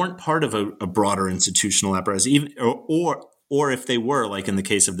 they weren't part of a broader institutional apparatus, even or if they were, like in the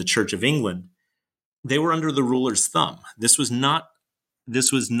case of the Church of England, they were under the ruler's thumb. This was not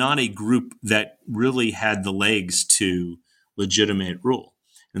a group that really had the legs to legitimate rule.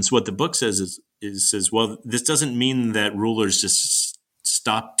 And so what the book says says, well, this doesn't mean that rulers just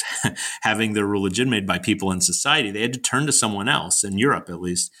stopped having their rule legitimated by people in society. They had to turn to someone else, in Europe at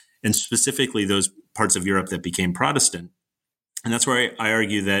least, and specifically those parts of Europe that became Protestant. And that's where I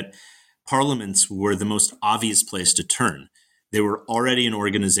argue that parliaments were the most obvious place to turn. They were already an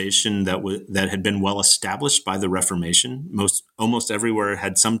organization that had been well established by the Reformation. Almost everywhere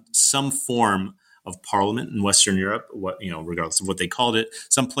had some form of parliament in Western Europe, regardless of what they called it,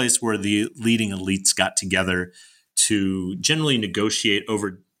 some place where the leading elites got together to generally negotiate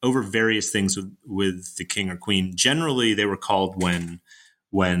over various things with the king or queen. Generally, they were called when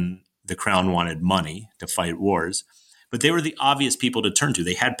the crown wanted money to fight wars. But they were the obvious people to turn to.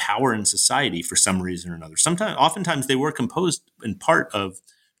 They had power in society for some reason or another. Oftentimes, they were composed in part of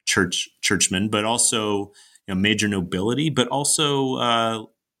churchmen, but also major nobility, but also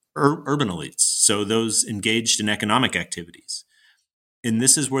urban elites. So those engaged in economic activities. And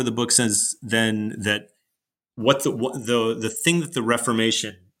this is where the book says then that what the thing that the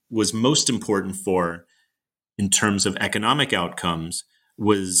Reformation was most important for in terms of economic outcomes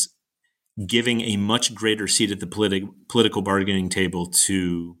was giving a much greater seat at the political bargaining table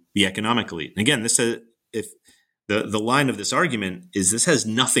to the economic elite. And again, if the line of this argument is this has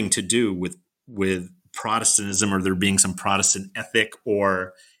nothing to do with Protestantism or there being some Protestant ethic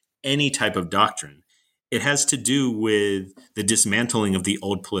or any type of doctrine. It has to do with the dismantling of the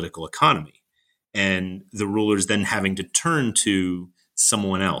old political economy and the rulers then having to turn to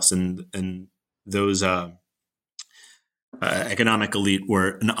someone else. And those economic elite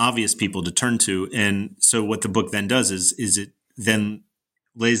were an obvious people to turn to. And so what the book then does is it then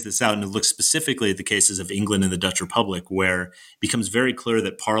lays this out, and it looks specifically at the cases of England and the Dutch Republic, where it becomes very clear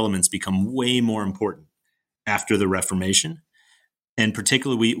that parliaments become way more important after the Reformation. And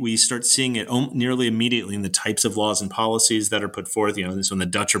particularly, we start seeing it nearly immediately in the types of laws and policies that are put forth. This in the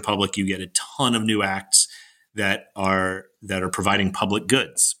Dutch Republic, you get a ton of new acts that are providing public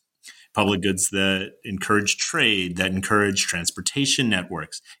goods that encourage trade, that encourage transportation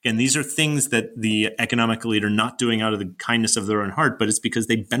networks. Again, these are things that the economic elite are not doing out of the kindness of their own heart, but it's because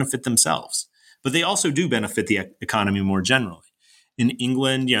they benefit themselves. But they also do benefit the economy more generally. In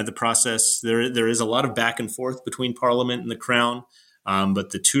England, the process, there is a lot of back and forth between Parliament and the Crown. But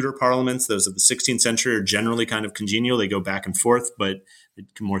the Tudor parliaments, those of the 16th century, are generally kind of congenial. They go back and forth, but in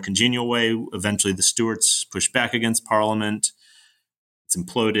a more congenial way. Eventually, the Stuarts push back against Parliament. It's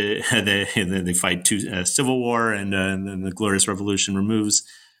imploded. They fight civil war, and then the Glorious Revolution removes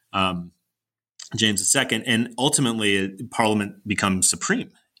James II. And ultimately, Parliament becomes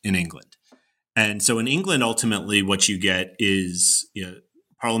supreme in England. And so in England, ultimately, what you get is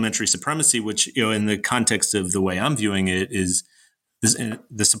parliamentary supremacy, which, in the context of the way I'm viewing it, is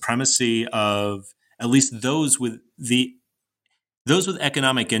the supremacy of at least those with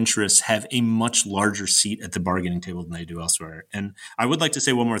economic interests have a much larger seat at the bargaining table than they do elsewhere. And I would like to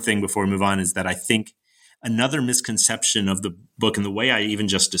say one more thing before we move on, is that I think another misconception of the book and the way I even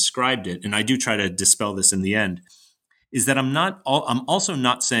just described it, and I do try to dispel this in the end, is that I'm also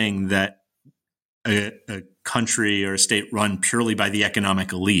not saying that a country or a state run purely by the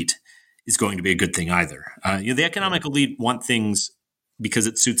economic elite is going to be a good thing either. The economic elite want things because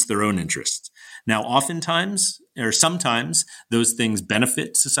it suits their own interests. Now, oftentimes or sometimes those things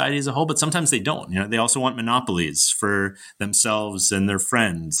benefit society as a whole, but sometimes they don't. They also want monopolies for themselves and their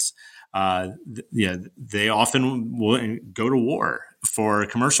friends. They often will go to war for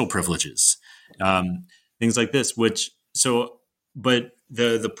commercial privileges, things like this. But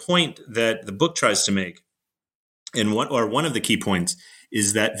the point that the book tries to make, and one of the key points,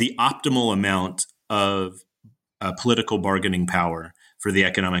 is that the optimal amount of political bargaining power for the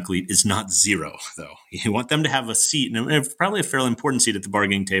economic elite is not zero, though. You want them to have a seat, and probably a fairly important seat at the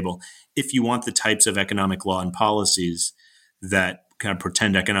bargaining table, if you want the types of economic law and policies that kind of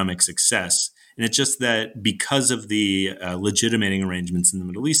portend economic success. And it's just that because of the legitimating arrangements in the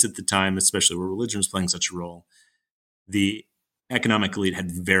Middle East at the time, especially where religion was playing such a role, the economic elite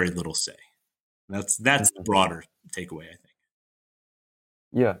had very little say. That's the broader takeaway, I think.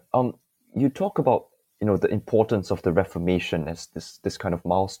 Yeah. You talk about the importance of the Reformation as this kind of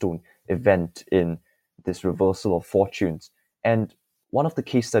milestone event in this reversal of fortunes. And one of the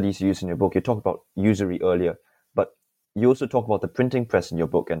case studies you use in your book, you talked about usury earlier, but you also talk about the printing press in your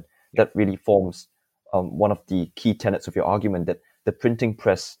book, and that really forms one of the key tenets of your argument, that the printing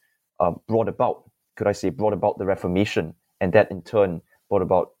press brought about the Reformation, and that in turn brought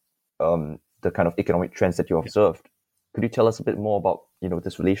about the kind of economic trends that you observed. Could you tell us a bit more about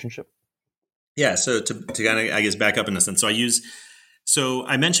this relationship? Yeah, so to kind of, I guess, back up in a sense, so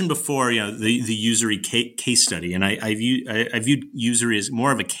I mentioned before, the usury case study, and I viewed usury as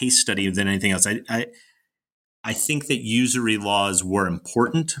more of a case study than anything else. I think that usury laws were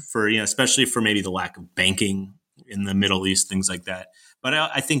important for, especially for maybe the lack of banking in the Middle East, things like that. But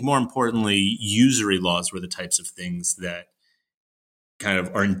I think more importantly, usury laws were the types of things that kind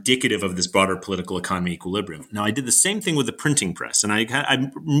of are indicative of this broader political economy equilibrium. Now, I did the same thing with the printing press, and I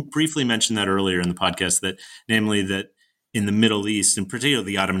briefly mentioned that earlier in the podcast, that namely that in the Middle East, in particular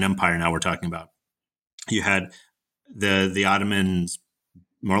the Ottoman Empire, now we're talking about, you had the Ottomans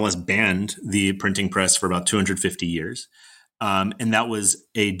more or less banned the printing press for about 250 years. And that was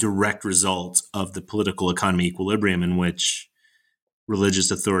a direct result of the political economy equilibrium in which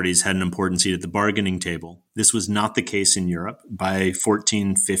religious authorities had an important seat at the bargaining table. This was not the case in Europe. By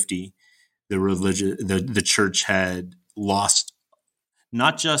 1450, the church had lost,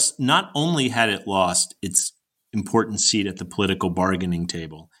 not only had it lost its important seat at the political bargaining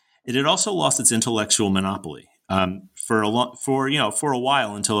table, it had also lost its intellectual monopoly for a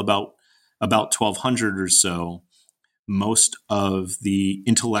while, until about 1200 or so. Most of the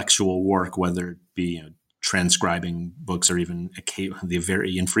intellectual work, whether it be transcribing books or even the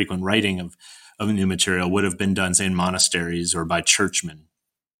very infrequent writing of new material, would have been done, say, in monasteries or by churchmen.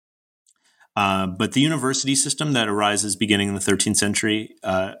 But the university system that arises beginning in the 13th century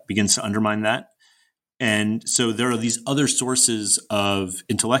begins to undermine that. And so there are these other sources of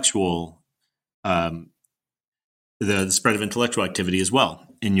intellectual, the spread of intellectual activity as well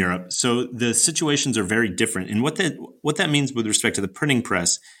in Europe. So the situations are very different. And what that means with respect to the printing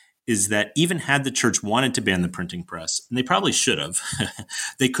press is that even had the church wanted to ban the printing press, and they probably should have,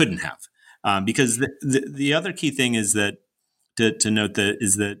 they couldn't have. Because the other key thing is that to note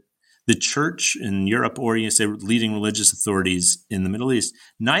that the church in Europe, or say leading religious authorities in the Middle East,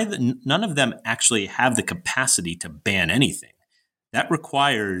 none of them actually have the capacity to ban anything. that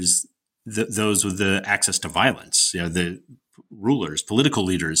requires those with the access to violence, the rulers, political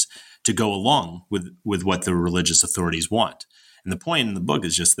leaders, to go along with what the religious authorities want. And the point in the book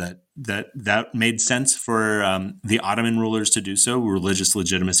is just that made sense for the Ottoman rulers to do so. Religious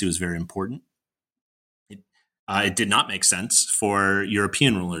legitimacy was very important. It did not make sense for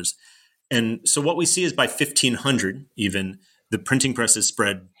European rulers. And so what we see is by 1500, even, the printing press is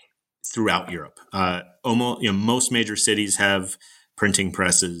spread throughout Europe. Most major cities have printing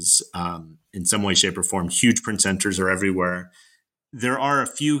presses in some way, shape, or form. Huge print centers are everywhere. There are a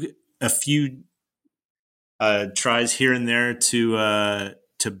few tries here and there to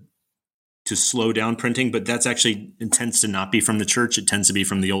slow down printing, but that's actually, it tends to not be from the church. It tends to be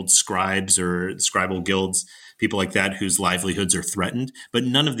from the old scribes or scribal guilds, people like that whose livelihoods are threatened. But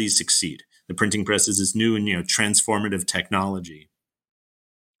none of these succeed. The printing press is this new and transformative technology.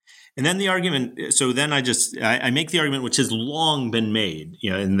 And then the argument, so then I make the argument which has long been made,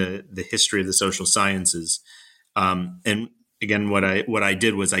 in the history of the social sciences. And again, what I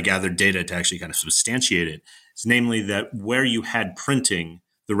did was I gathered data to actually kind of substantiate it. It's namely that where you had printing,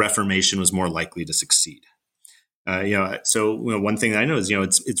 the Reformation was more likely to succeed. So one thing that I know is,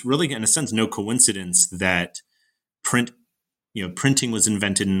 it's really in a sense no coincidence that printing was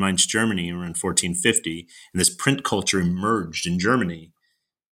invented in Mainz, Germany around 1450, and this print culture emerged in Germany.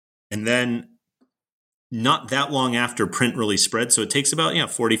 And then not that long after, print really spread. So it takes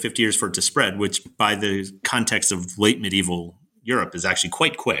about 40, 50 years for it to spread, which by the context of late medieval Europe is actually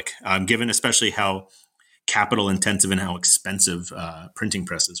quite quick, given especially how capital intensive and how expensive printing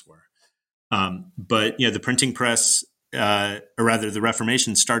presses were. But the printing press, or rather the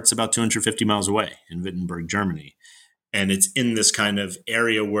Reformation, starts about 250 miles away in Wittenberg, Germany. And it's in this kind of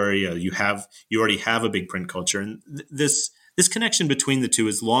area where you already have a big print culture. And this connection between the two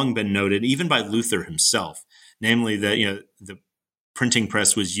has long been noted, even by Luther himself, namely that the printing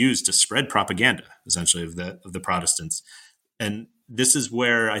press was used to spread propaganda, essentially, of the Protestants. And this is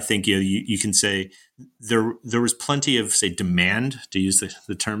where I think you can say there was plenty of, say, demand, to use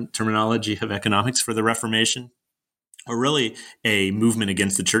the terminology of economics, for the Reformation, or really a movement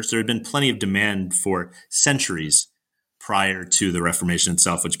against the church. There had been plenty of demand for centuries prior to the Reformation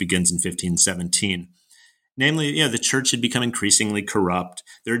itself, which begins in 1517. Namely, the church had become increasingly corrupt.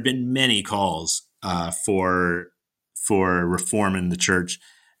 There had been many calls for reform in the church,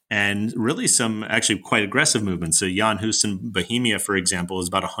 and really some actually quite aggressive movements. So Jan Hus in Bohemia, for example, is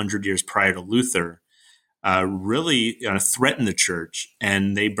about 100 years prior to Luther, really threatened the church,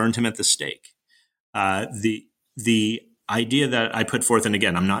 and they burned him at the stake. The idea that I put forth, and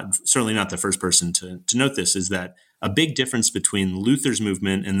again, I'm certainly not the first person to note this, is that a big difference between Luther's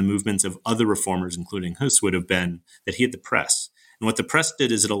movement and the movements of other reformers, including Hus, would have been that he had the press. And what the press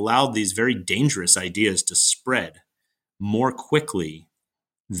did is it allowed these very dangerous ideas to spread more quickly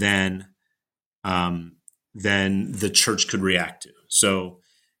than the church could react to. So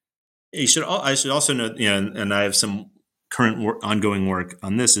I should also note, and I have some current ongoing work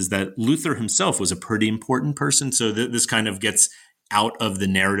on this, is that Luther himself was a pretty important person. So this kind of gets out of the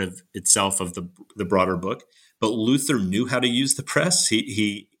narrative itself of the broader book. But Luther knew how to use the press.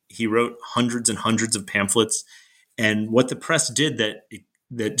 He wrote hundreds and hundreds of pamphlets, and what the press did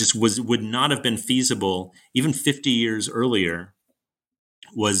that just would not have been feasible even 50 years earlier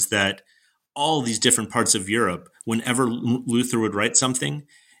was that all these different parts of Europe, whenever Luther would write something,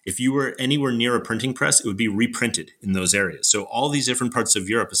 if you were anywhere near a printing press, it would be reprinted in those areas. So all these different parts of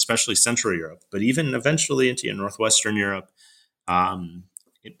Europe, especially Central Europe, but even eventually into Northwestern Europe,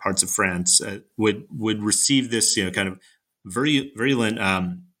 parts of France, would receive this kind of virulent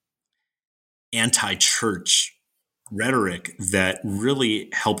anti-church rhetoric that really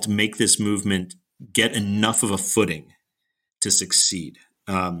helped make this movement get enough of a footing to succeed.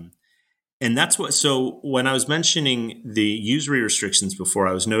 And that's what. So when I was mentioning the usury restrictions before,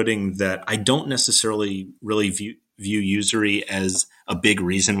 I was noting that I don't necessarily really view usury as a big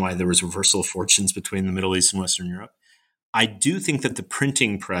reason why there was reversal of fortunes between the Middle East and Western Europe. I do think that the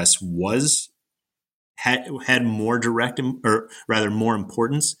printing press had more direct, or rather more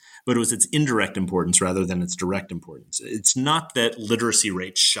importance, but it was its indirect importance rather than its direct importance. It's not that literacy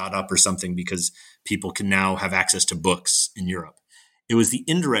rates shot up or something because people can now have access to books in Europe. It was the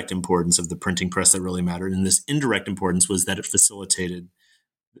indirect importance of the printing press that really mattered, and this indirect importance was that it facilitated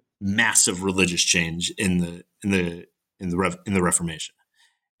massive religious change in the Reformation.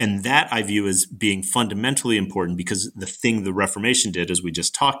 And that I view as being fundamentally important because the thing the Reformation did, as we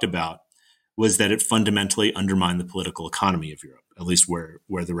just talked about, was that it fundamentally undermined the political economy of Europe, at least where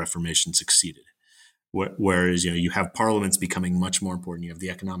the Reformation succeeded. Whereas you have parliaments becoming much more important, you have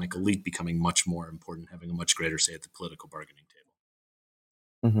the economic elite becoming much more important, having a much greater say at the political bargaining table.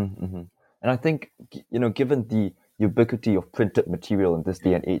 Mm-hmm. And I think, given the ubiquity of printed material in this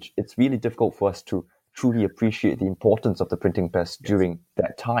day and age, it's really difficult for us to truly appreciate the importance of the printing press Yes. during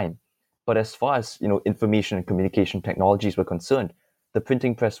that time. But as far as, information and communication technologies were concerned, the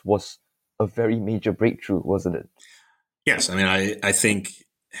printing press was a very major breakthrough, wasn't it? Yes, I mean, I think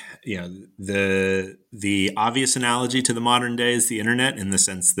the obvious analogy to the modern day is the internet, in the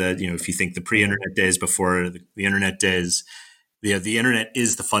sense that if you think the Mm-hmm. pre-internet days before the internet days, the internet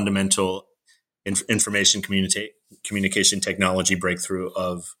is the fundamental information communication technology breakthrough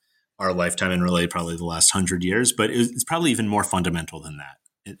of our lifetime, and really probably the last 100 years. But it's probably even more fundamental than that,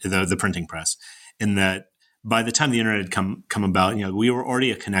 the printing press, in that by the time the internet had come about, we were already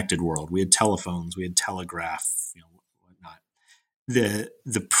a connected world. We had telephones, we had telegraph, whatnot.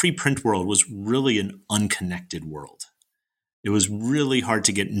 The preprint world was really an unconnected world. It was really hard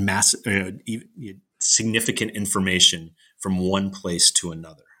to get significant information from one place to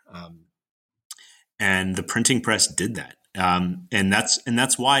another, and the printing press did that. And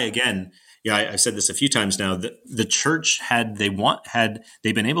that's why, again, I've said this a few times now. The church, had they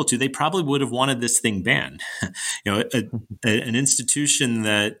been able to, they probably would have wanted this thing banned. An institution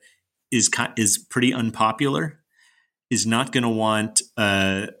that is pretty unpopular is not going to want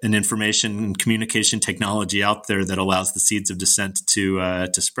an information and communication technology out there that allows the seeds of dissent to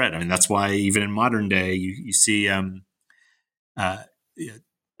spread. I mean, that's why even in modern day, you see uh,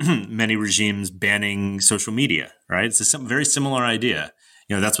 many regimes banning social media. Right? It's a very similar idea.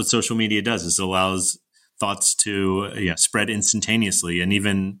 That's what social media does. Is it allows thoughts to spread instantaneously, and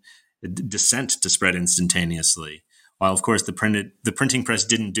even dissent to spread instantaneously. While of course the printing press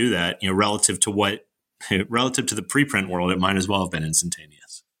didn't do that. Relative to the preprint world, it might as well have been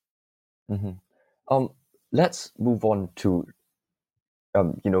instantaneous. Mm-hmm. Let's move on to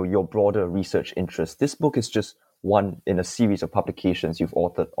your broader research interests. This book is just one in a series of publications you've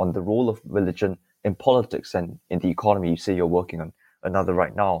authored on the role of religion in politics and in the economy. You say you're working on another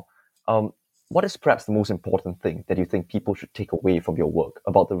right now. What is perhaps the most important thing that you think people should take away from your work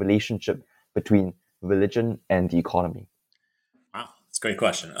about the relationship between religion and the economy? Wow, that's a great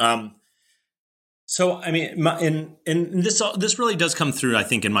question. So, I mean, and this really does come through, I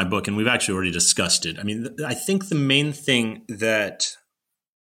think, in my book, and we've actually already discussed it. I mean, I think the main thing that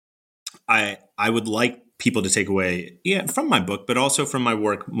I would like people to take away, from my book, but also from my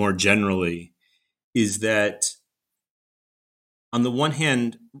work more generally, is that on the one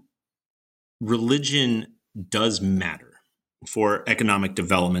hand, religion does matter for economic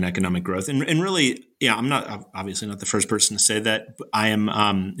development, economic growth, and really, I'm obviously not the first person to say that. But I am.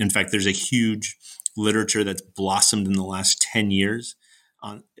 In fact, there's a huge literature that's blossomed in the last 10 years,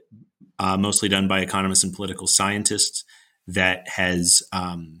 on, mostly done by economists and political scientists, that has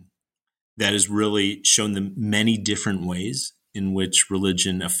really shown the many different ways in which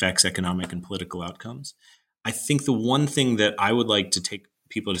religion affects economic and political outcomes. I think the one thing that I would like to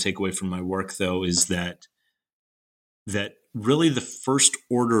people to take away from my work, though, is that really the first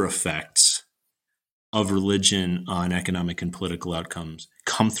order effects of religion on economic and political outcomes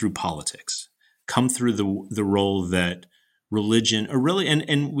come through politics, come through the role that religion, or really,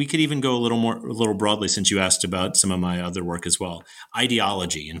 and we could even go a little broadly, since you asked about some of my other work as well,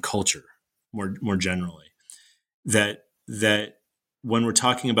 ideology and culture more generally, that when we're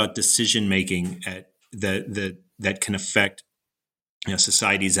talking about decision making that can affect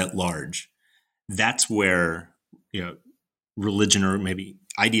societies at large, that's where religion, or maybe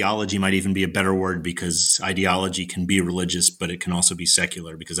ideology might even be a better word, because ideology can be religious, but it can also be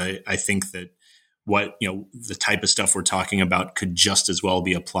secular, because I think that the type of stuff we're talking about could just as well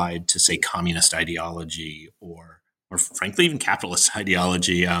be applied to, say, communist ideology, or frankly even capitalist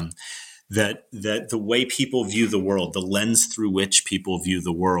ideology. That the way people view the world, the lens through which people view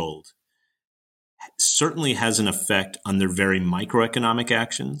the world, certainly has an effect on their very microeconomic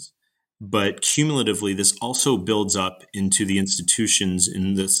actions. But cumulatively, this also builds up into the institutions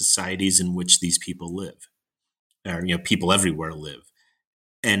in the societies in which these people live, or people everywhere live,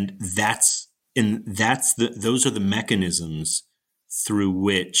 and those are the mechanisms through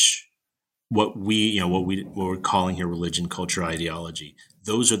which what we're calling here religion, culture, ideology.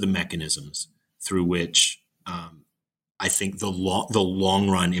 Those are the mechanisms through which I think the long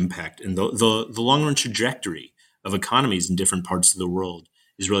run impact and the long run trajectory of economies in different parts of the world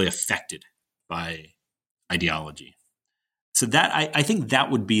is really affected by ideology. So that I think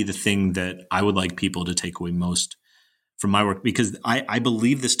that would be the thing that I would like people to take away most from my work, because I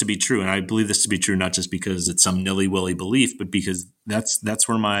believe this to be true, and I believe this to be true not just because it's some nilly-willy belief, but because that's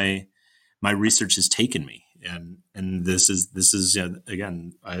where my research has taken me. And this is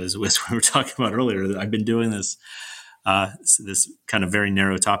again, as we were talking about earlier, I've been doing this this kind of very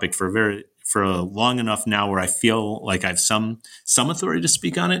narrow topic for a long enough now where I feel like I have some authority to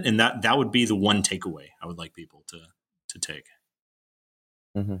speak on it, and that would be the one takeaway I would like people to take.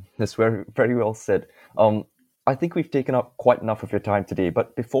 Mm-hmm. That's very, very well said. I think we've taken up quite enough of your time today,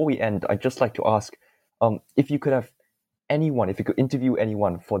 but before we end, I'd just like to ask if you could interview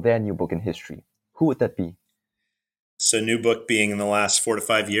anyone for their new book in history, who would that be? So new book being in the last 4 to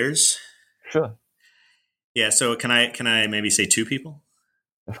 5 years? Sure. Yeah. So can I maybe say 2 people?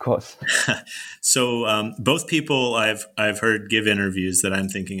 Of course. So both people I've heard give interviews that I'm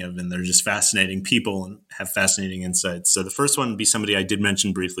thinking of, and they're just fascinating people and have fascinating insights. So the first one would be somebody I did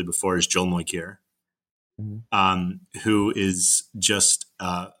mention briefly before, is Joel Mokyr, who is just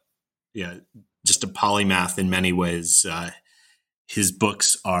a polymath in many ways. His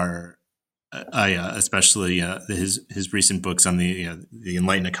books are, especially his recent books on the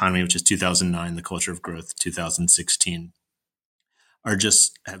Enlightened Economy, which is 2009, The Culture of Growth, 2016. Are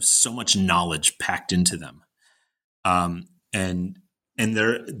just have so much knowledge packed into them, and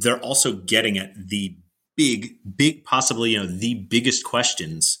they're also getting at the big possibly the biggest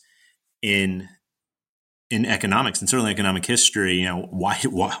questions in economics and certainly economic history.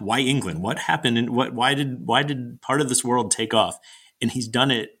 Why England? What happened? And why did part of this world take off? And he's done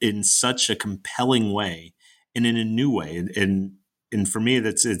it in such a compelling way and in a new way. And for me,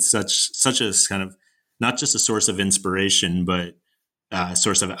 it's such a kind of not just a source of inspiration, but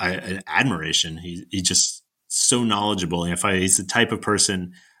source of admiration. He's just so knowledgeable. And he's the type of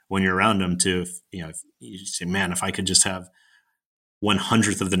person when you're around him to, if you say, man, if I could just have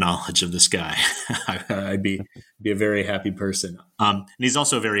 1/100th of the knowledge of this guy, I'd be a very happy person. And he's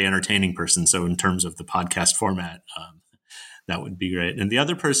also a very entertaining person. So in terms of the podcast format, that would be great. And the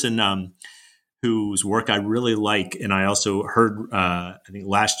other person whose work I really like, and I also heard, I think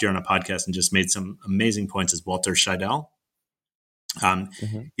last year on a podcast and just made some amazing points, is Walter Scheidel.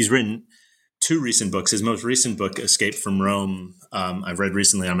 He's written 2 recent books. His most recent book, Escape from Rome, I've read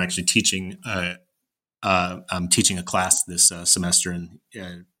recently. I'm actually teaching a class this semester, and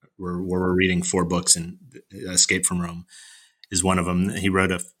we're reading 4 books, and Escape from Rome is one of them. He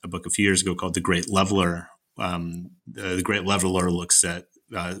wrote a book a few years ago called The Great Leveler. The Great Leveler looks at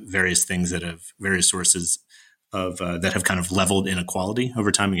various things that have various sources of that have kind of leveled inequality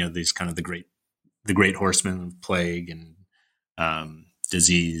over time. These kind of the great horsemen, plague and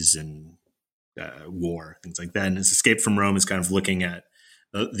disease and war, things like that. And his Escape from Rome is kind of looking at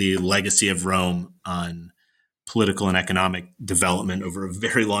the legacy of Rome on political and economic development over a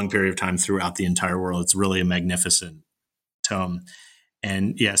very long period of time throughout the entire world. It's really a magnificent tome.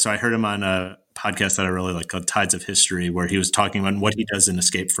 And so I heard him on a podcast that I really like called Tides of History, where he was talking about what he does in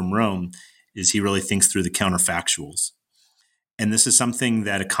Escape from Rome is he really thinks through the counterfactuals. And this is something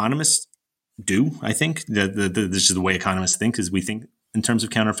that economists do, I think. This is the way economists think, is we think in terms of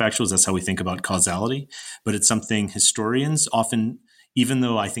counterfactuals. That's how we think about causality. But it's something historians often, even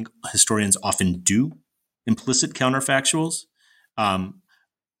though I think historians often do implicit counterfactuals,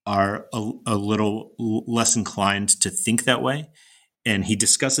 are a little less inclined to think that way. And he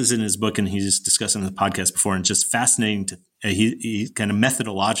discusses in his book, and he's discussed in the podcast before, and just fascinating he's kind of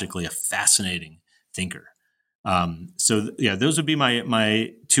methodologically a fascinating thinker. Those would be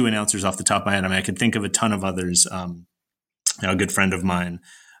my 2 announcers off the top of my head. I mean, I could think of a ton of others. A good friend of mine,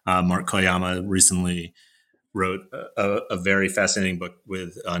 Mark Koyama, recently wrote a very fascinating book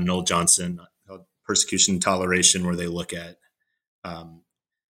with Noel Johnson called Persecution and Toleration, where they look at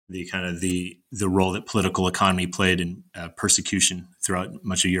the role that political economy played in persecution throughout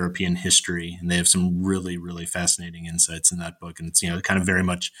much of European history. And they have some really, really fascinating insights in that book. And it's, kind of very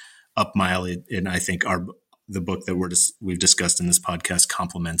much up my alley. And I think the book that we've discussed in this podcast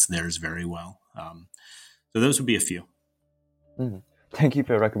complements theirs very well. So those would be a few. Thank you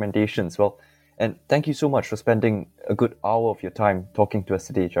for your recommendations. Well, and thank you so much for spending a good hour of your time talking to us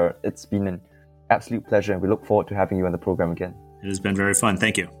today, Jared. It's been an absolute pleasure, and we look forward to having you on the program again. It has been very fun.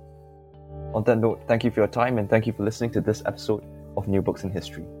 Thank you. On that note, thank you for your time, and thank you for listening to this episode of New Books in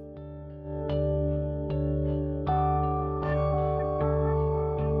History.